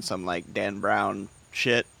tracing down some, like, Dan Brown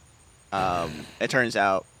shit. It turns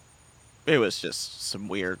out it was just some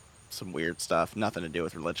weird stuff, nothing to do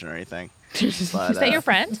with religion or anything. But, Is that your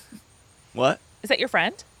friend? What? Is that your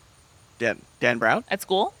friend Dan Brown? at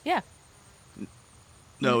school? Yeah.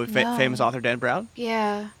 No, No. famous author Dan Brown?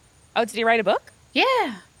 Yeah. Oh, did he write a book?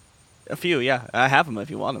 Yeah. A few, yeah. I have them if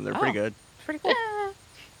you want them. They're pretty Oh. good. Pretty cool.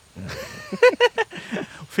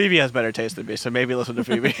 Phoebe has better taste than me, so maybe listen to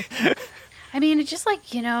Phoebe. I mean, it's just like,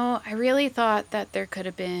 I really thought that there could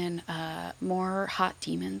have been more hot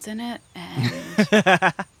demons in it. And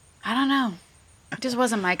I don't know. It just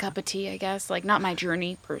wasn't my cup of tea, I guess. Like, not my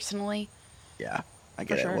journey personally. Yeah, I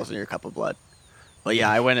get it. sure. It wasn't your cup of blood. But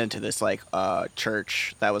yeah, I went into this like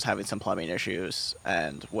church that was having some plumbing issues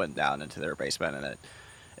and went down into their basement, and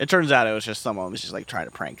it turns out it was just someone was just like trying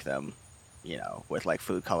to prank them, with like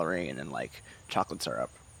food coloring and like chocolate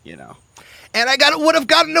syrup, And I would have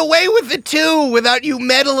gotten away with it too without you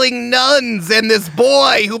meddling nuns and this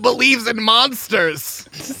boy who believes in monsters.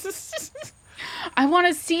 I want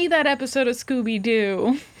to see that episode of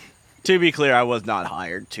Scooby-Doo. To be clear, I was not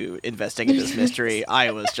hired to investigate this mystery.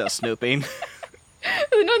 I was just snooping.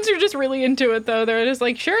 The nuns are just really into it, though. They're just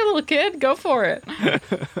like, sure, little kid, go for it.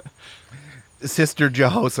 Sister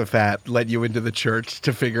Jehoshaphat led you into the church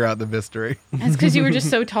to figure out the mystery. That's because you were just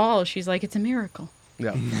so tall. She's like, it's a miracle.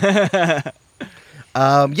 Yeah.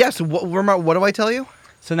 So what do I tell you?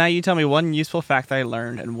 So now you tell me one useful fact that I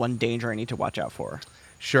learned and one danger I need to watch out for.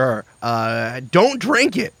 Sure. Don't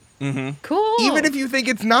drink it. Cool. Even if you think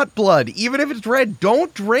it's not blood, even if it's red,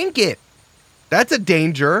 don't drink it. That's a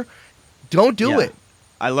danger. Don't do Yeah. it.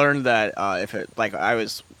 I learned that if it I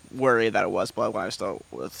was worried that it was blood when I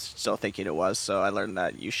was still thinking it was. So I learned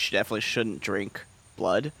that you definitely shouldn't drink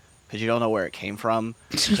blood because you don't know where it came from.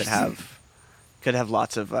 Could have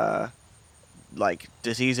lots of like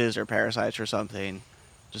diseases or parasites or something.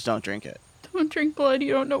 Just don't drink it. Don't drink blood.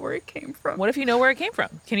 You don't know where it came from. What if you know where it came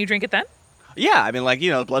from? Can you drink it then? Yeah, I mean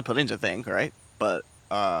blood pudding's a thing, right? But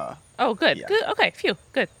Oh, good. Yeah. Good. Okay, phew.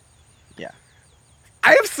 Good. yeah,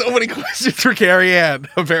 I have so many questions for Carrie Ann,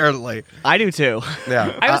 apparently. I do too.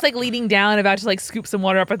 Yeah. I was like leaning down, about to like scoop some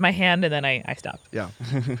water up with my hand, and then I stopped. Yeah.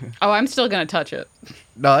 Oh, I'm still going to touch it.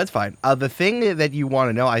 No, that's fine. The thing that you want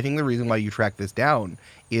to know, I think the reason why you track this down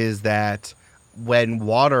is that when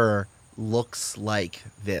water looks like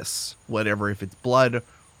this, whatever, if it's blood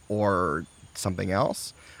or something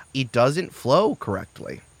else, it doesn't flow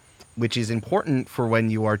correctly, which is important for when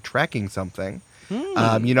you are trekking something.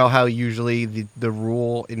 You know how usually the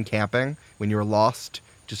rule in camping, when you're lost,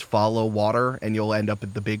 just follow water and you'll end up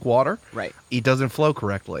at the big water. Right. It doesn't flow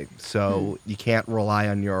correctly, so you can't rely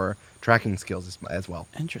on your tracking skills as well.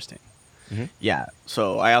 Interesting. Mm-hmm. Yeah.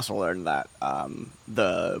 So I also learned that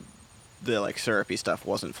the like syrupy stuff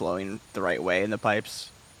wasn't flowing the right way in the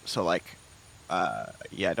pipes. So like,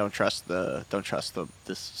 don't trust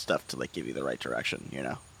this stuff to like give you the right direction. You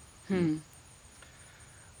know.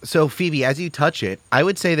 So, Phoebe, as you touch it, I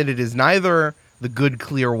would say that it is neither the good,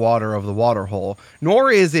 clear water of the water hole,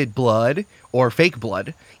 nor is it blood or fake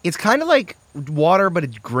blood. It's kind of like water, but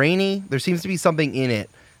it's grainy. There seems to be something in it.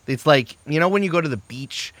 It's like, you know, when you go to the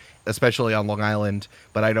beach, especially on Long Island,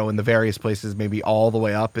 but I know in the various places, maybe all the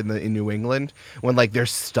way up in New England, when like there's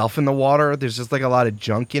stuff in the water, there's just like a lot of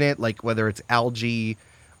junk in it, like whether it's algae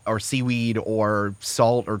or seaweed or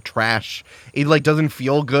salt or trash. It like doesn't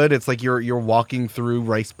feel good. It's like you're walking through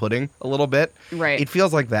rice pudding a little bit. Right. It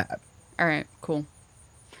feels like that. All right, cool.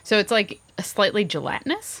 So it's like a slightly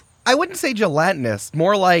gelatinous? I wouldn't say gelatinous,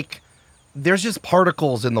 more like there's just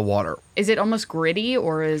particles in the water. Is it almost gritty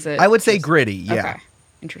or is it? I would say just- gritty, yeah. Okay,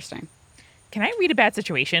 interesting. Can I read a bad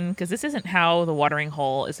situation? Because this isn't how the watering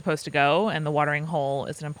hole is supposed to go, and the watering hole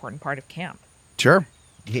is an important part of camp. Sure.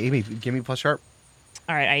 Give me plus sharp.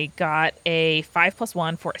 All right, I got a 5 +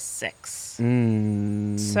 1 for a 6.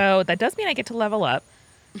 Mm. So that does mean I get to level up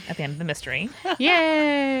at the end of the mystery.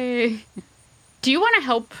 Yay! Do you want to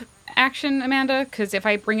help action, Amanda? Because if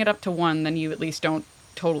I bring it up to 1, then you at least don't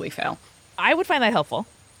totally fail. I would find that helpful.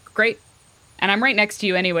 Great. And I'm right next to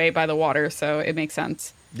you anyway by the water, so it makes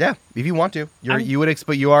sense. Yeah, if you want to.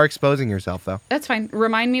 You are exposing yourself, though. That's fine.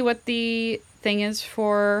 Remind me what the thing is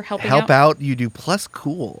for helping Help out, you do plus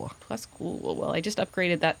cool. Plus cool. Well, I just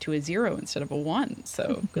upgraded that to a 0 instead of a 1,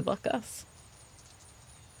 so good luck us.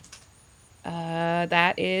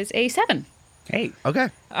 That is a 7. Hey. Okay.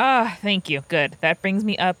 Thank you. Good. That brings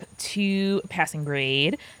me up to passing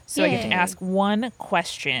grade. So I get to Yay. ask one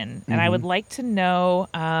question, and I would like to know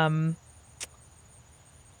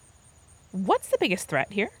what's the biggest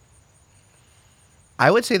threat here? I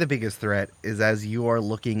would say the biggest threat is as you are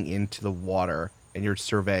looking into the water and you're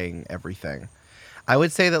surveying everything. I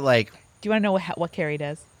would say that, like, Do you want to know what Carrie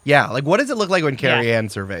does? yeah, like, what does it look like when Carrie Yeah. Ann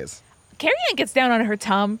surveys? Carrie Ann gets down on her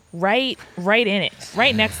tum, right in it,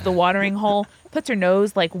 right next to the watering hole, puts her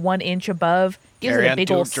nose like 1 inch above, gives Carrie it a Ann,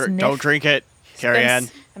 big old sniff. don't drink it. Carrie Ann.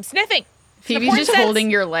 I'm sniffing. Phoebe's just holding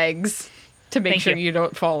your legs to make Thank sure you. you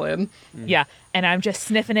don't fall in. Yeah, and I'm just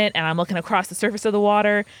sniffing it, and I'm looking across the surface of the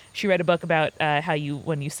water. She read a book about how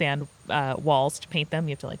when you sand walls to paint them,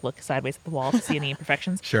 you have to like look sideways at the wall to see any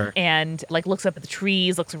imperfections. Sure. And like looks up at the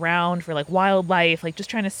trees, looks around for like wildlife, like just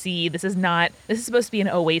trying to see. This is supposed to be an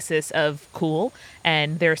oasis of cool,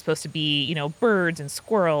 and there's supposed to be, you know, birds and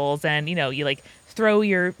squirrels, and you know, you like throw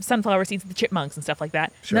your sunflower seeds at the chipmunks and stuff like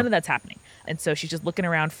that. Sure. None of that's happening. And so she's just looking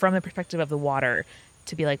around from the perspective of the water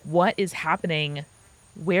to be like, what is happening?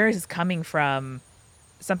 Where is this coming from?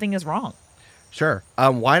 Something is wrong. Sure.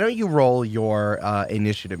 Why don't you roll your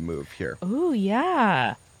initiative move here? Ooh,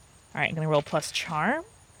 yeah. All right, I'm going to roll plus charm.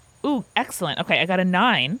 Ooh, excellent. Okay, I got a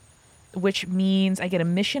 9, which means I get a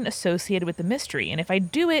mission associated with the mystery. And if I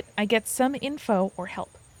do it, I get some info or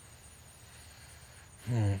help.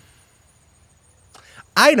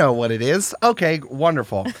 I know what it is. Okay,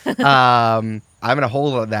 wonderful. I'm going to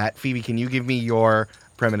hold on that. Phoebe, can you give me your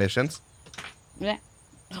premonitions? Yeah.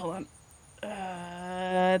 Hold on.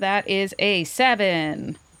 That is a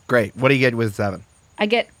 7. Great. What do you get with 7? I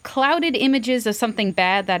get clouded images of something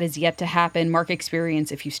bad that is yet to happen. Mark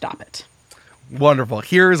experience if you stop it. Wonderful.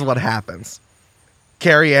 Here's what happens.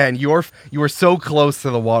 Carrie Ann, you are so close to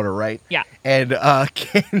the water, right? Yeah. And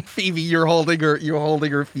Phoebe, you're holding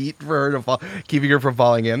her feet for her to fall, keeping her from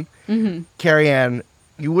falling in. Mm-hmm. Carrie Ann,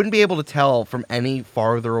 you wouldn't be able to tell from any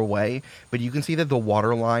farther away, but you can see that the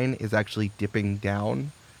water line is actually dipping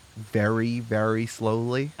down very, very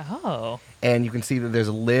slowly. Oh. And you can see that there's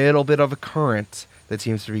a little bit of a current that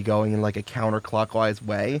seems to be going in like a counterclockwise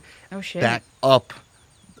way Oh, shit. back up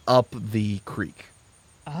the creek.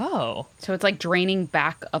 Oh. So it's like draining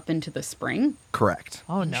back up into the spring? Correct.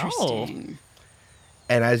 Oh, no. Interesting.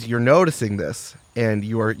 And as you're noticing this, and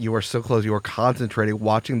you are so close, you are concentrating,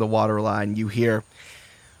 watching the water line, you hear,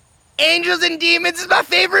 "Angels and Demons is my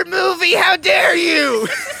favorite movie, how dare you!"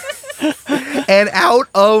 And out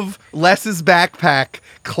of Les's backpack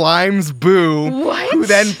climbs Boo, What? who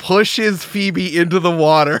then pushes Phoebe into the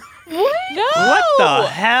water. No. What the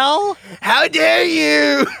hell? How dare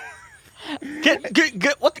you! Get out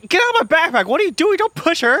of my backpack. What are you doing? Don't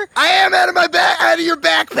push her. I am out of your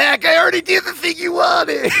backpack. I already did the thing you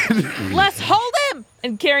wanted. Let's hold him!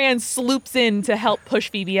 And Carrie-Anne sloops in to help push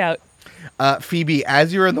Phoebe out. Phoebe,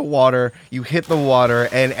 as you're in the water, you hit the water,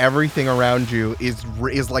 and everything around you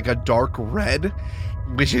is like a dark red,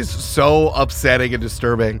 which is so upsetting and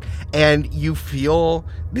disturbing. And you feel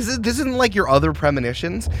this isn't like your other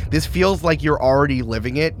premonitions. This feels like you're already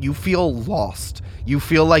living it. You feel lost. You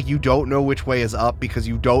feel like you don't know which way is up because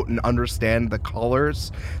you don't understand the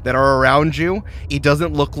colors that are around you. It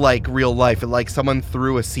doesn't look like real life. It like someone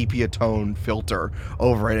threw a sepia tone filter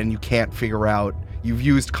over it, and you can't figure out. You've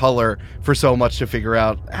used color for so much to figure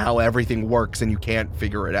out how everything works, and you can't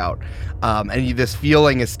figure it out. This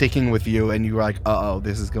feeling is sticking with you, and you're like, uh-oh,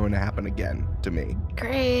 this is going to happen again to me.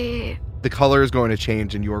 Great. The color is going to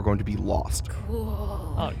change, and you are going to be lost.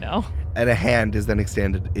 Cool. Oh, no. And a hand is then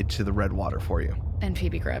extended into the red water for you. And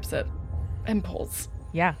Phoebe grabs it and pulls.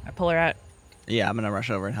 Yeah, I pull her out. Yeah, I'm gonna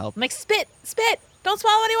rush over and help. I'm like, spit! Don't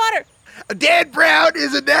swallow any water! Dan Brown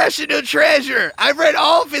is a national treasure. I've read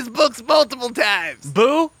all of his books multiple times.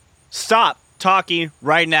 Boo! Stop talking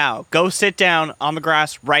right now. Go sit down on the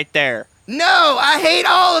grass right there. No, I hate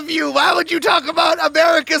all of you. Why would you talk about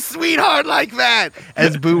America's sweetheart like that?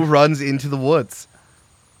 As Boo runs into the woods.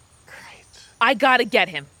 I gotta get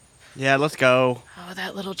him. Yeah, let's go. Oh,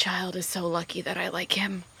 that little child is so lucky that I like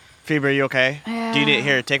him. Phoebe, are you okay? Yeah. Do you need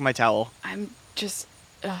here? Take my towel. I'm just.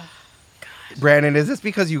 Brandon, is this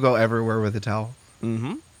because you go everywhere with a towel?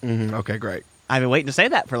 Mm-hmm. Okay, great. I've been waiting to say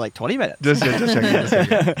that for like 20 minutes. Just checking.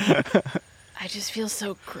 I just feel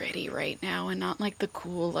so gritty right now, and not like the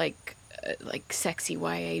cool, like sexy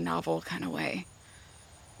YA novel kind of way.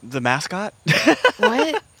 The mascot?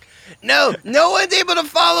 What? No one's able to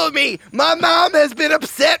follow me. My mom has been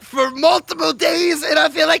upset for multiple days, and I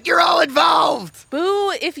feel like you're all involved.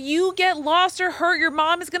 Boo, if you get lost or hurt, your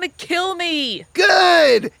mom is gonna kill me.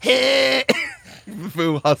 Good.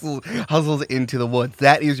 Boo hustles into the woods.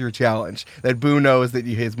 That is your challenge. That Boo knows that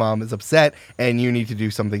his mom is upset, and you need to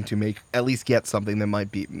do something to at least get something that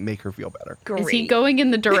might make her feel better. Great. Is he going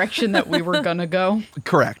in the direction that we were gonna go?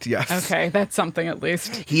 Correct. Yes. Okay, that's something at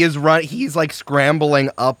least. He's like scrambling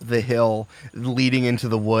up the hill, leading into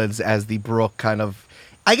the woods as the brook kind of.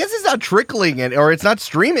 I guess it's not trickling it, or it's not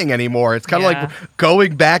streaming anymore. It's kind of like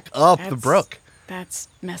going back up the brook. That's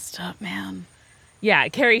messed up, man. Yeah,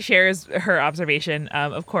 Carrie shares her observation,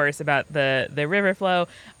 of course, about the river flow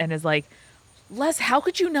and is like, Les, how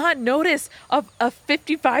could you not notice a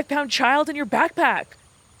 55-pound child in your backpack?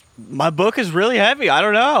 My book is really heavy. I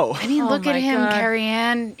don't know. I mean, Oh look at my him, God.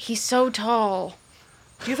 Carrie-Anne. He's so tall.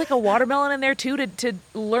 Do you have like a watermelon in there too to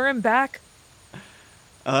lure him back?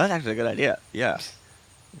 Oh, that's actually a good idea. Yeah.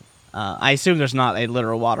 I assume there's not a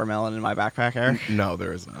literal watermelon in my backpack, Eric. No,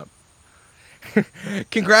 there is not.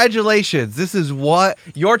 Congratulations. This is what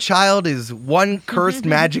your child is one cursed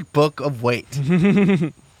magic book of weight.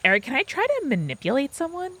 Eric, can I try to manipulate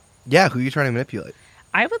someone? Yeah, who are you trying to manipulate?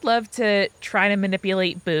 I would love to try to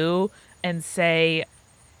manipulate Boo and say,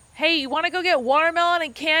 hey, you want to go get watermelon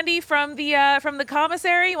and candy from the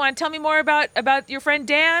commissary? You want to tell me more about your friend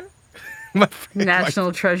Dan?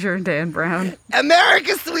 National treasure, Dan Brown.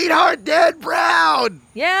 America's sweetheart, Dan Brown.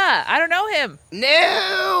 Yeah, I don't know him.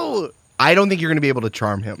 No. I don't think you're going to be able to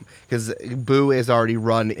charm him because Boo has already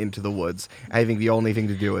run into the woods. I think the only thing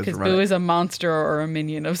to do is Because run. Boo is a monster or a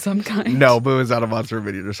minion of some kind. No, Boo is not a monster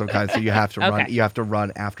minion of some kind, so you have to run. Okay. You have to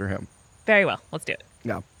run after him. Very well, let's do it.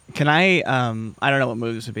 No. Can I don't know what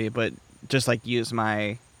move this would be, but just like use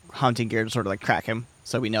my hunting gear to sort of like track him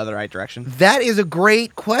so we know the right direction? That is a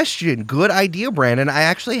great question. Good idea, Brandon. I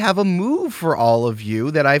actually have a move for all of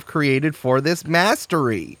you that I've created for this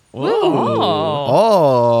mastery.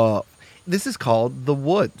 Oh. This is called the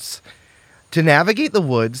woods. To navigate the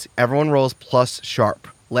woods, everyone rolls plus sharp.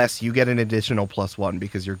 Les, you get an additional +1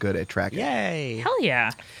 because you're good at tracking. Yay. Hell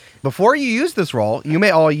yeah. Before you use this roll, you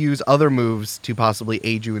may all use other moves to possibly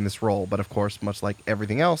aid you in this roll, but of course, much like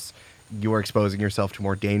everything else, you are exposing yourself to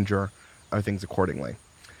more danger or things accordingly.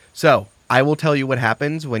 So, I will tell you what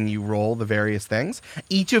happens when you roll the various things.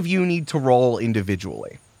 Each of you need to roll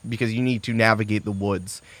individually because you need to navigate the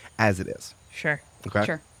woods as it is. Sure. Okay?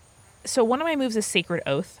 Sure. So one of my moves is Sacred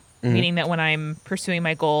Oath, meaning that when I'm pursuing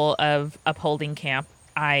my goal of upholding camp,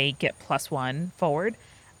 I get +1 forward.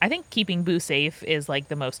 I think keeping Boo safe is like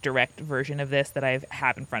the most direct version of this that I've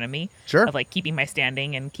had in front of me. Sure. Of like keeping my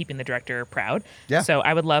standing and keeping the director proud. Yeah. So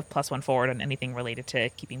I would love +1 forward on anything related to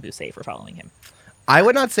keeping Boo safe or following him. I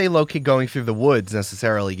would not say low-key going through the woods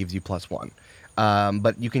necessarily gives you +1.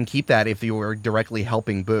 But you can keep that if you are directly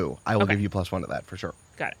helping Boo. I will Okay. give you +1 to that for sure.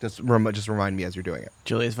 Got it. Just remind me as you're doing it.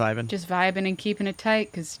 Julia's vibing. Just vibing and keeping it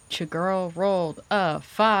tight because your girl rolled a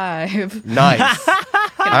 5. Nice. All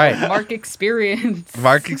right. Mark experience.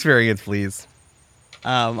 Mark experience, please.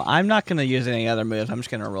 I'm not going to use any other moves. I'm just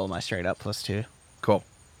going to roll my straight up +2. Cool.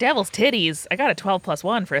 Devil's titties. I got a 12 plus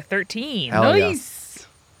 1 for a 13. Hell yeah. Nice.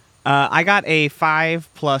 I got a 5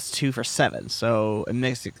 + 2 for 7, so a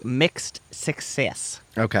mixed success.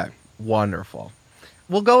 Okay. Wonderful.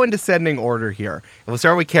 We'll go in descending order here. And we'll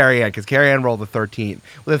start with Carrie Ann, because Carrie Ann rolled a 13.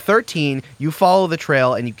 With a 13, you follow the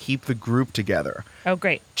trail and you keep the group together. Oh,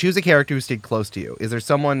 great. Choose a character who stayed close to you. Is there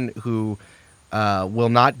someone who will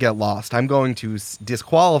not get lost? I'm going to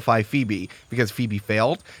disqualify Phoebe because Phoebe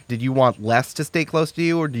failed. Did you want Les to stay close to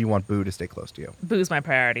you, or do you want Boo to stay close to you? Boo's my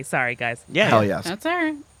priority. Sorry, guys. Yeah. Hell yes. That's all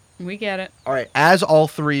right. We get it. All right. As all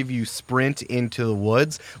three of you sprint into the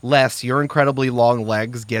woods, Les, your incredibly long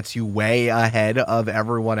legs gets you way ahead of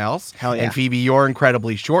everyone else. Hell yeah. And Phoebe, your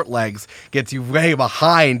incredibly short legs gets you way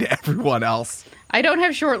behind everyone else. I don't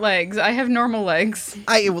have short legs. I have normal legs.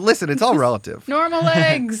 Listen, it's all relative. Normal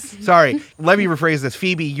legs. Sorry, let me rephrase this.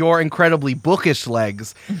 Phoebe, your incredibly bookish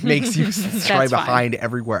legs makes you stray That's fine. behind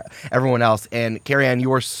everyone else. And Carrie Ann,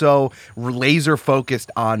 you are so laser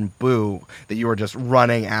focused on Boo that you are just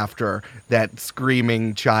running after that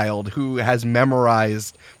screaming child who has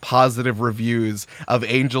memorized positive reviews of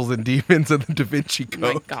Angels and Demons and the Da Vinci Oh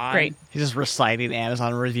my Code. God. Great. He's just reciting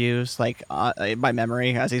Amazon reviews, like by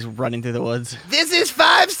memory, as he's running through the woods. This is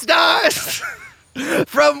 5 stars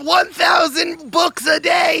from 1,000 books a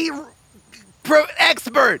day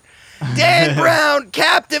expert. Dan Brown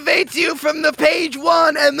captivates you from the page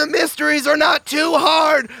 1, and the mysteries are not too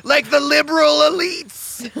hard like the liberal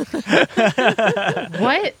elites.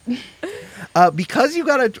 What? Because you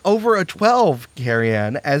got over a 12, Carrie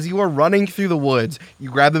Ann, as you are running through the woods, you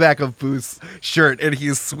grab the back of Boo's shirt, and he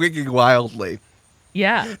is swinging wildly.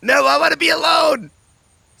 Yeah. No, I want to be alone.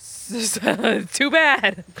 Too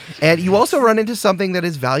bad. And you also run into something that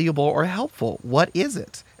is valuable or helpful. What is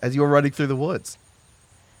it as you are running through the woods?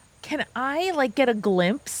 Can I get a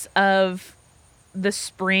glimpse of the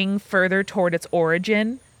spring further toward its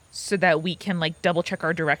origin so that we can double check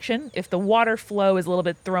our direction? If the water flow is a little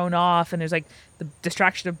bit thrown off and there's the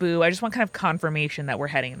distraction of Boo, I just want kind of confirmation that we're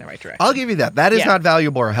heading in the right direction. I'll give you that. That is Yeah. not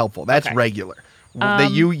valuable or helpful. That's Okay. regular.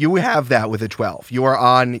 That you have that with a 12. You are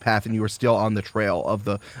on path and you are still on the trail of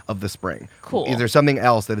the spring. Cool. Is there something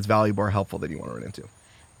else that is valuable or helpful that you want to run into?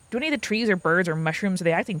 Do any of the trees or birds or mushrooms, are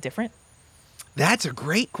they acting different? That's a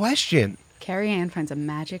great question. Carrie Ann finds a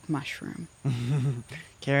magic mushroom.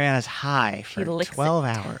 Carrie Ann is high for licks it. 12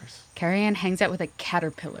 hours. Carrie Ann hangs out with a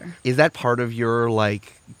caterpillar. Is that part of your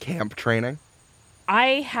camp training?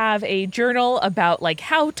 I have a journal about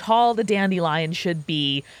how tall the dandelion should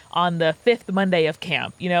be on the 5th Monday of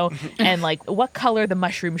camp, and what color the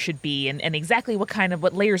mushroom should be and exactly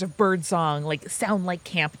what layers of bird song sound like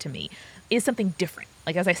camp to me. Is something different.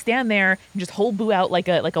 As I stand there and just hold Boo out like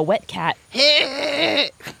a wet cat,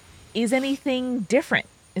 is anything different?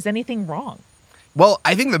 Is anything wrong? Well,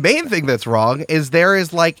 I think the main thing that's wrong is there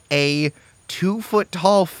is a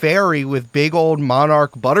 2-foot-tall fairy with big old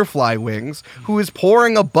monarch butterfly wings who is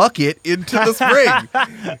pouring a bucket into the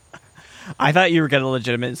spring. I thought you were going to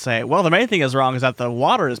legitimately say, well, the main thing is wrong is that the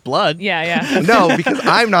water is blood. Yeah. No, because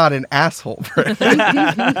I'm not an asshole.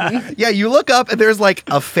 Yeah, you look up and there's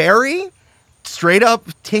a fairy, straight up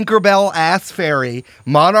Tinkerbell ass fairy,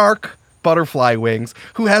 monarch butterfly wings,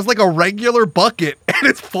 who has a regular bucket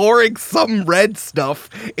and is pouring some red stuff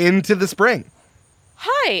into the spring.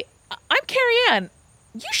 Hi, I'm Carrie Ann.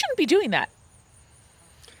 You shouldn't be doing that.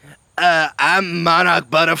 I'm Monarch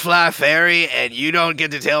Butterfly Fairy, and you don't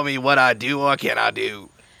get to tell me what I do or cannot do.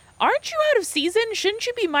 Aren't you out of season? Shouldn't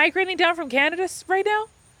you be migrating down from Canada right now?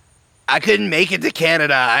 I couldn't make it to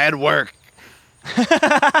Canada. I had work.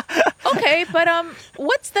 Okay, but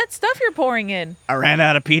what's that stuff you're pouring in? I ran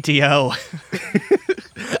out of PTO.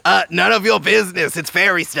 None of your business. It's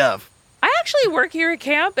fairy stuff. I actually work here at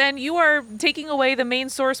camp, and you are taking away the main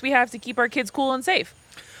source we have to keep our kids cool and safe.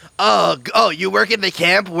 Oh, you work in the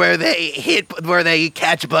camp where they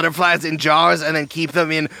catch butterflies in jars and then keep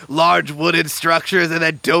them in large wooden structures and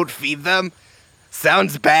then don't feed them?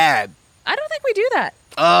 Sounds bad. I don't think we do that.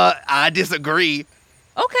 I disagree.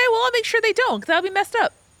 Okay, well, I'll make sure they don't, because that'll be messed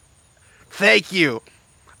up. Thank you.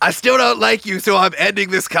 I still don't like you, so I'm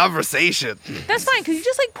ending this conversation. That's fine. Could you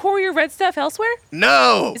just pour your red stuff elsewhere?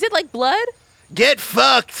 No! Is it blood? Get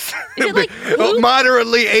fucked! Is it poop?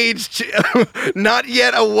 Moderately aged, not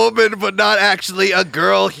yet a woman, but not actually a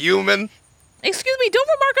girl human. Excuse me, don't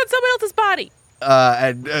remark on someone else's body.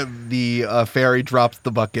 And the fairy drops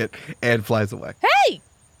the bucket and flies away. Hey!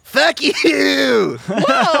 Fuck you!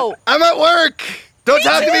 Whoa! I'm at work! Don't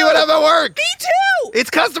talk to me when I'm at work! Me too! It's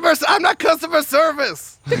customer. I'm not customer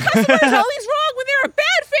service. There's always wrong when they're a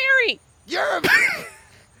bad fairy. You're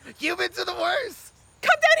humans are the worst.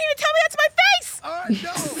 Come down here and tell me that's my face. All right, no.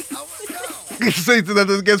 I want to go. See, so that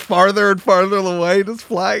this gets farther and farther away, just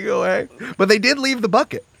flying away. But they did leave the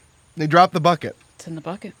bucket. They dropped the bucket. It's in the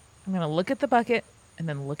bucket. I'm going to look at the bucket and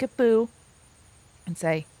then look at Boo and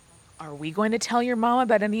say, are we going to tell your mom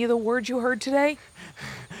about any of the words you heard today?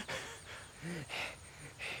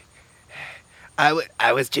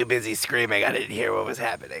 I was too busy screaming. I didn't hear what was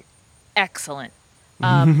happening. Excellent.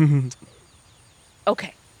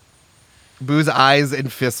 Okay. Boo's eyes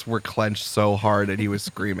and fists were clenched so hard and he was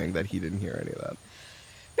screaming that he didn't hear any of that.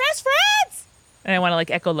 Best friends! And I want to like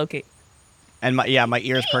echolocate. And my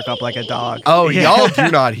ears perk up like a dog. Oh, y'all do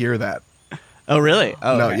not hear that. Oh, really?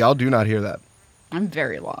 Oh, No, okay. y'all do not hear that. I'm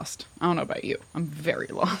very lost. I don't know about you. I'm very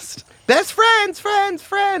lost. Best friends, friends,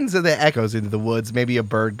 friends. And it echoes into the woods. Maybe a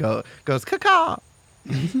bird goes, caw.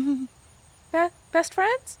 Best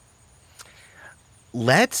friends?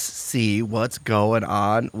 Let's see what's going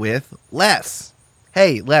on with Les.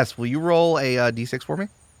 Hey, Les, will you roll a d6 for me?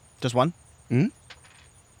 Just one? Hmm?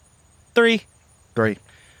 3. Great.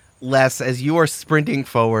 Les, as you are sprinting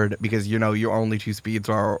forward, because you know your only two speeds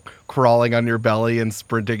are crawling on your belly and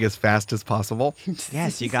sprinting as fast as possible.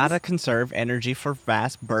 Yes, you gotta conserve energy for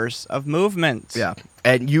fast bursts of movement. Yeah.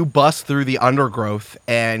 And you bust through the undergrowth,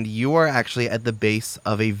 and you are actually at the base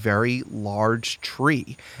of a very large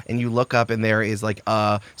tree. And you look up, and there is like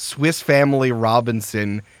a Swiss Family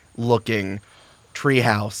Robinson looking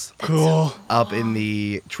treehouse Cool. up in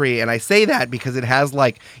the tree. And I say that because it has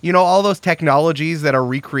like, you know, all those technologies that are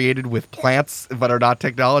recreated with plants but are not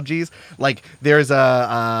technologies. Like there's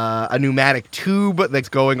a pneumatic tube that's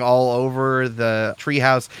going all over the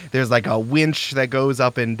treehouse. There's like a winch that goes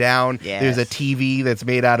up and down. Yes. There's a TV that's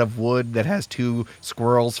made out of wood that has two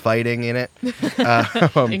squirrels fighting in it.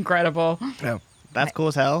 Incredible. That's cool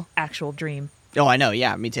as hell. Actual dream. Oh, I know.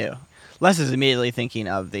 Yeah, me too. Les is immediately thinking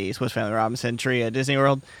of the Swiss Family Robinson tree at Disney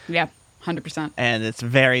World, Yeah, 100%. and it's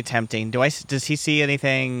very tempting. Does he see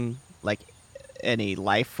anything, like any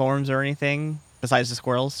life forms or anything besides the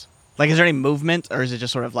squirrels? Like, is there any movement, or is it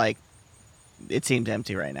just sort of like, it seems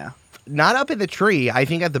empty right now? Not up in the tree. I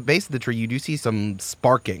think at the base of the tree, you do see some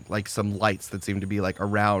sparking, like some lights that seem to be like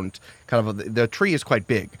around. Kind of the tree is quite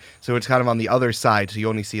big, so it's kind of on the other side. So you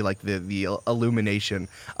only see like the illumination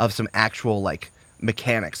of some actual like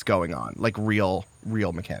mechanics going on, like real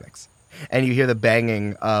mechanics. And you hear the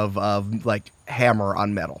banging of like hammer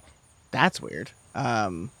on metal. That's weird.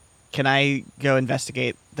 Can I go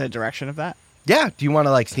investigate the direction of that? Yeah. Do you want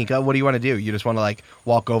to like sneak up? What do you want to do? You just want to like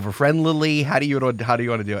walk over friendlily? How do you want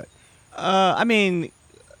to do it? I mean,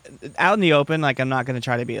 out in the open, like I'm not going to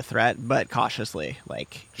try to be a threat, but cautiously,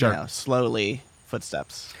 like, Sure. slowly,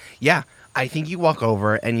 footsteps. Yeah. I think you walk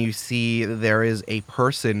over and you see there is a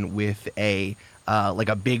person with a like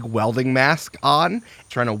a big welding mask on,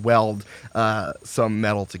 trying to weld some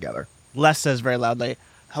metal together. Les says very loudly,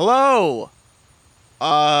 "Hello.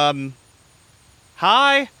 Hi.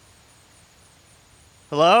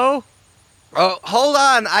 Hello." Oh, hold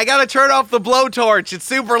on. I gotta turn off the blowtorch. It's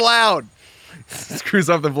super loud. Screws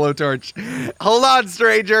off the blowtorch. Hold on,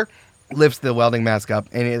 stranger. Lifts the welding mask up,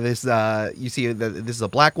 and you see that this is a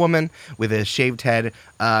black woman with a shaved head.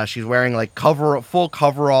 She's wearing like full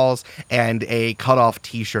coveralls and a cut-off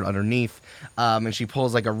T-shirt underneath. And she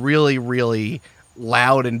pulls like a really, really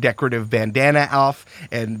loud and decorative bandana off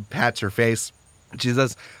and pats her face. She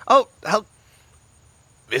says, "Oh,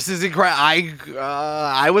 this is incredible!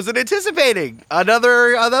 I wasn't anticipating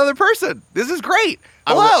another person. This is great.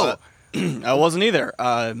 Hello." I wasn't either.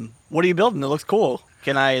 What are you building? It looks cool.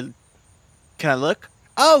 Can I look?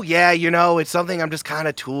 Oh, yeah, it's something I'm just kind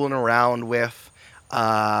of tooling around with.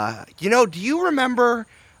 Do you remember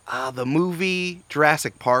the movie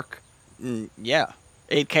Jurassic Park? Yeah.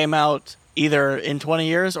 It came out either in 20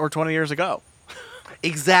 years or 20 years ago.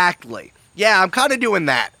 Exactly. Yeah, I'm kind of doing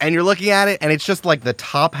that. And you're looking at it, and it's just like the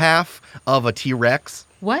top half of a T-Rex,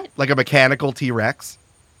 What? like a mechanical T-Rex.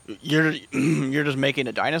 You're just making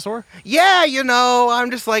a dinosaur? Yeah,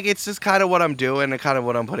 I'm just like, it's just kind of what I'm doing and kind of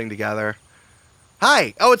what I'm putting together.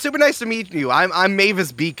 Hi. Oh, it's super nice to meet you. I'm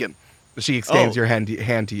Mavis Beacon. She extends your hand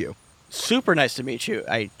to you. Super nice to meet you.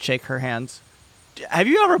 I shake her hands. Have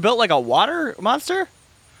you ever built like a water monster?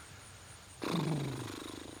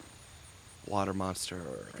 Water monster.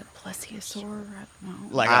 Like a plesiosaur? I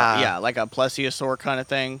don't know. Like a plesiosaur kind of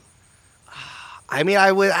thing? I mean,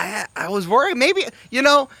 I was worried. Maybe, you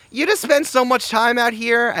just spend so much time out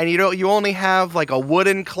here, and you only have like a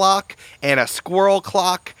wooden clock and a squirrel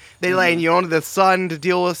clock. And you only the sun to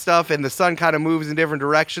deal with stuff, and the sun kind of moves in different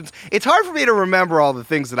directions. It's hard for me to remember all the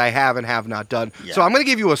things that I have and have not done. Yeah. So I'm going to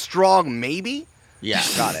give you a strong maybe. Yeah,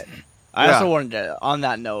 got it. I also wanted to, on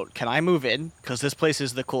that note, can I move in? Because this place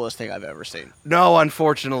is the coolest thing I've ever seen. No,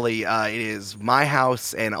 unfortunately, it is my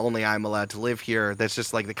house, and only I'm allowed to live here. That's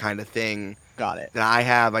just like the kind of thing Got it. that I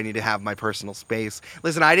have. I need to have my personal space.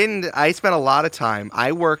 Listen, I spent a lot of time.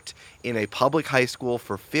 I worked in a public high school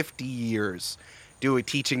for 50 years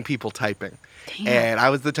teaching people typing. Damn. And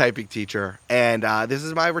I was the typing teacher. And this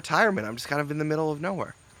is my retirement. I'm just kind of in the middle of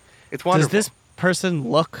nowhere. It's wonderful. Does this person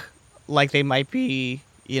look like they might be,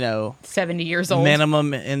 70 years old.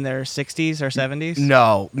 minimum in their 60s or 70s?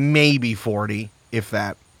 No, maybe 40, if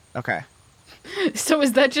that. Okay. So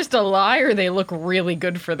is that just a lie, or they look really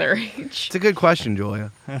good for their age? It's a good question,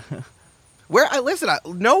 Julia. No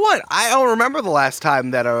one. I don't remember the last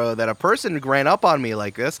time that a person ran up on me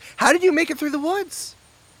like this. How did you make it through the woods?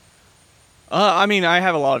 I mean, I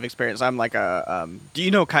have a lot of experience. I'm like a, do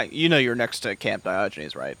you know you're next to Camp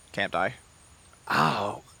Diogenes, right? Camp Di?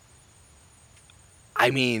 Oh. I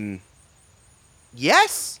mean,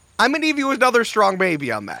 yes. I'm going to give you another strong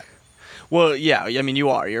maybe on that. Well, yeah, I mean, you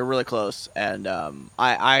are. You're really close. And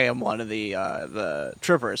I am one of the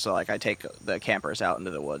troopers, so, like, I take the campers out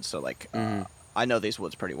into the woods. So, like, I know these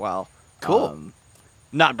woods pretty well. Cool.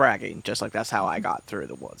 Not bragging, just, like, that's how I got through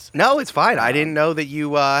the woods. No, it's fine. I didn't know that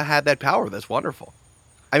you had that power. That's wonderful.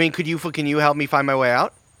 I mean, can you help me find my way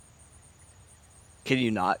out? Can you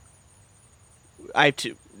not? I have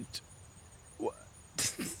to...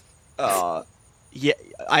 yeah,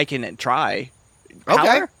 I can try. Okay.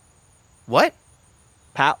 Power? What?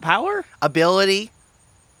 Power? Ability?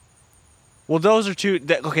 Well, those are two.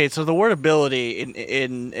 Okay, so the word ability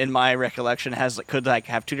in my recollection could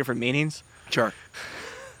have two different meanings. Sure.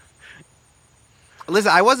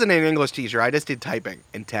 Listen, I wasn't an English teacher. I just did typing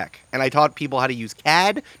and tech, and I taught people how to use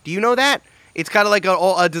CAD. Do you know that? It's kind of like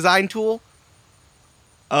a design tool.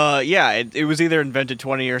 Yeah, it was either invented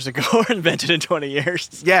 20 years ago or invented in 20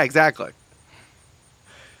 years. Yeah, exactly.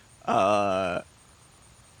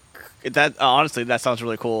 That honestly, that sounds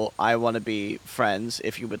really cool. I want to be friends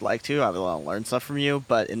if you would like to. I want to learn stuff from you,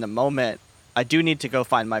 but in the moment, I do need to go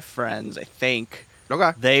find my friends. I think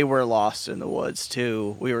Okay. they were lost in the woods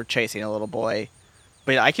too. We were chasing a little boy,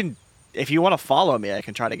 but I can, if you want to follow me, I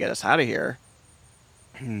can try to get us out of here.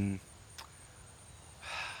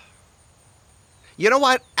 You know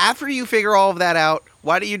what? After you figure all of that out,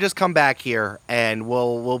 why don't you just come back here and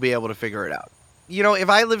we'll be able to figure it out. If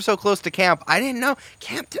I live so close to camp, I didn't know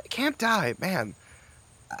Camp Di, man.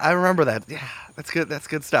 I remember that. Yeah, that's good. That's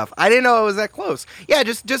good stuff. I didn't know it was that close. Yeah,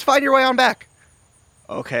 just find your way on back.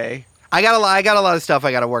 Okay. I got a lot of stuff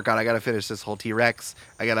I got to work on. I got to finish this whole T-Rex.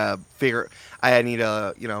 I need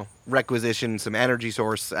to, requisition some energy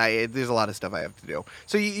source. There's a lot of stuff I have to do.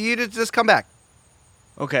 So you just come back.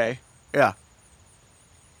 Okay. Yeah.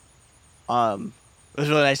 It was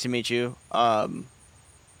really nice to meet you. And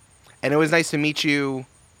it was nice to meet you.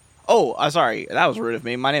 Oh, I'm sorry. That was rude of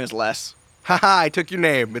me. My name is Les. Haha, I took your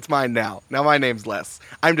name. It's mine now. Now my name's Les.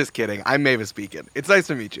 I'm just kidding. I'm Mavis Beacon. It's nice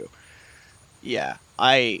to meet you. Yeah.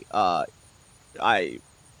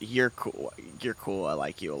 You're cool. You're cool. I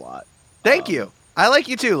like you a lot. Thank you. I like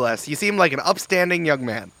you too, Les. You seem like an upstanding young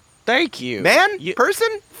man. Thank you. Man? Person?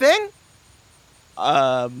 Thing?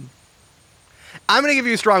 Um, I'm going to give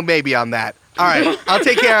you a strong baby on that. All right. I'll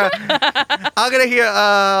take care. I'm going to hear.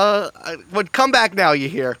 Come back now, you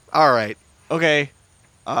hear. All right. okay.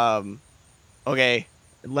 Okay.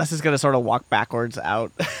 Les is going to sort of walk backwards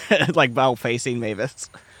out, like while facing Mavis.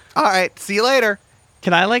 All right. See you later.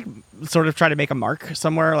 Can I, like, sort of try to make a mark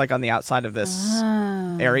somewhere, like, on the outside of this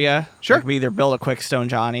area? Sure. Like, we either build a quick stone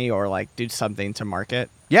Johnny or, like, do something to mark it.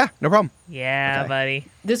 Yeah, no problem. Yeah, Okay. buddy.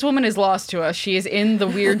 This woman is lost to us. She is in the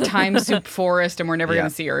weird time soup forest, and we're never Yeah. going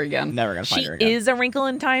to see her again. Never going to find She her again. is a wrinkle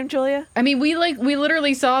in time, Julia. I mean, we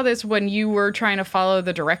literally saw this when you were trying to follow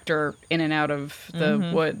the director in and out of the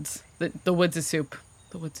woods. The woods is soup.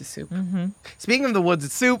 The woods is soup. Speaking of the woods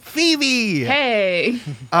at soup, Phoebe. Hey,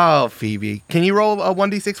 Oh, Phoebe. Can you roll a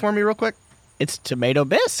 1d6 for me real quick? It's tomato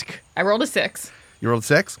bisque. I rolled a 6. You rolled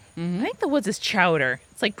 6? I think the woods is chowder.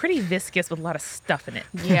 It's like pretty viscous with a lot of stuff in it.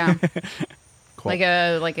 Yeah, Cool. like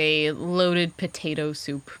a loaded potato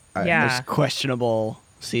soup. All right, Yeah. There's questionable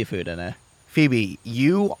seafood in it. Phoebe,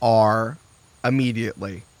 you are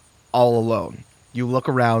immediately all alone. You look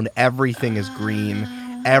around, everything is green.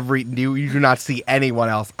 You do not see anyone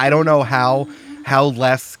else. I don't know how how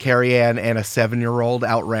Les, Carrie Ann, and a 7-year-old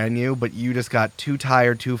outran you, but you just got too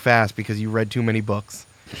tired too fast because you read too many books.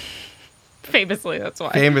 Famously, that's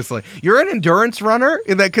why. Famously. You're an endurance runner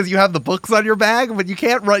in that because you have the books on your bag, but you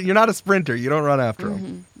can't run. You're not a sprinter. You don't run after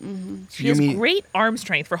them. She has great arm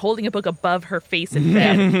strength for holding a book above her face in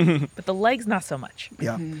bed, but the legs not so much.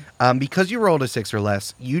 Yeah. Because you rolled a 6 or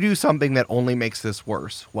less, you do something that only makes this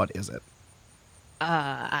worse. What is it?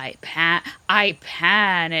 I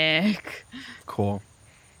panic. Cool.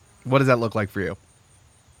 What does that look like for you?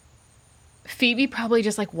 Phoebe probably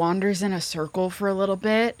just like wanders in a circle for a little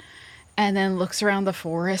bit and then looks around the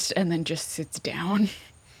forest and then just sits down.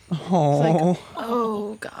 Oh.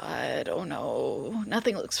 Oh, God. Oh, no.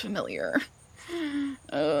 Nothing looks familiar.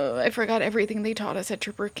 I forgot everything they taught us at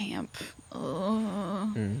Trooper Camp.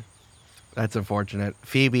 That's unfortunate.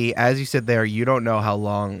 Phoebe, as you sit there, you don't know how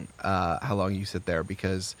long you sit there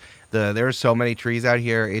because there are so many trees out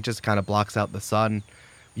here. It just kind of blocks out the sun.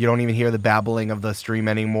 You don't even hear the babbling of the stream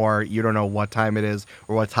anymore. You don't know what time it is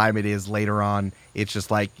or what time it is later on. It's just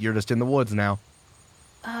like you're just in the woods now.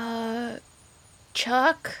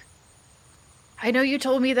 Chuck? I know you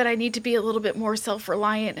told me that I need to be a little bit more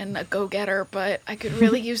self-reliant and a go-getter, but I could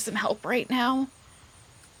really use some help right now.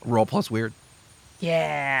 Roll plus weird.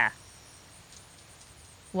 Yeah.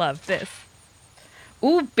 Love this.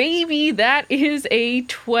 Ooh, baby, that is a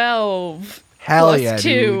 12. Hell plus yeah, 2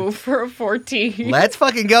 dude. for a 14. Let's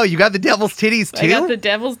fucking go. You got the devil's titties too? I got the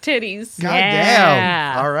devil's titties. God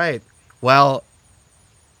Yeah. damn. All right. Well,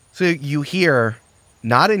 so you hear,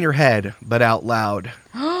 not in your head, but out loud.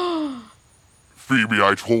 Phoebe,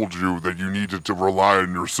 I told you that you needed to rely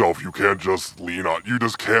on yourself. You just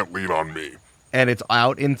can't lean on me. And it's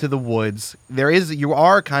out into the woods. You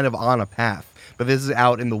are kind of on a path, but this is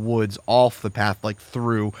out in the woods, off the path, like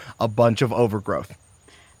through a bunch of overgrowth.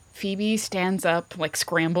 Phoebe stands up, like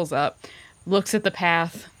scrambles up, looks at the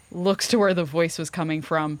path, looks to where the voice was coming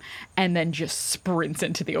from, and then just sprints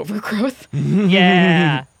into the overgrowth.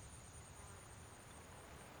 Yeah.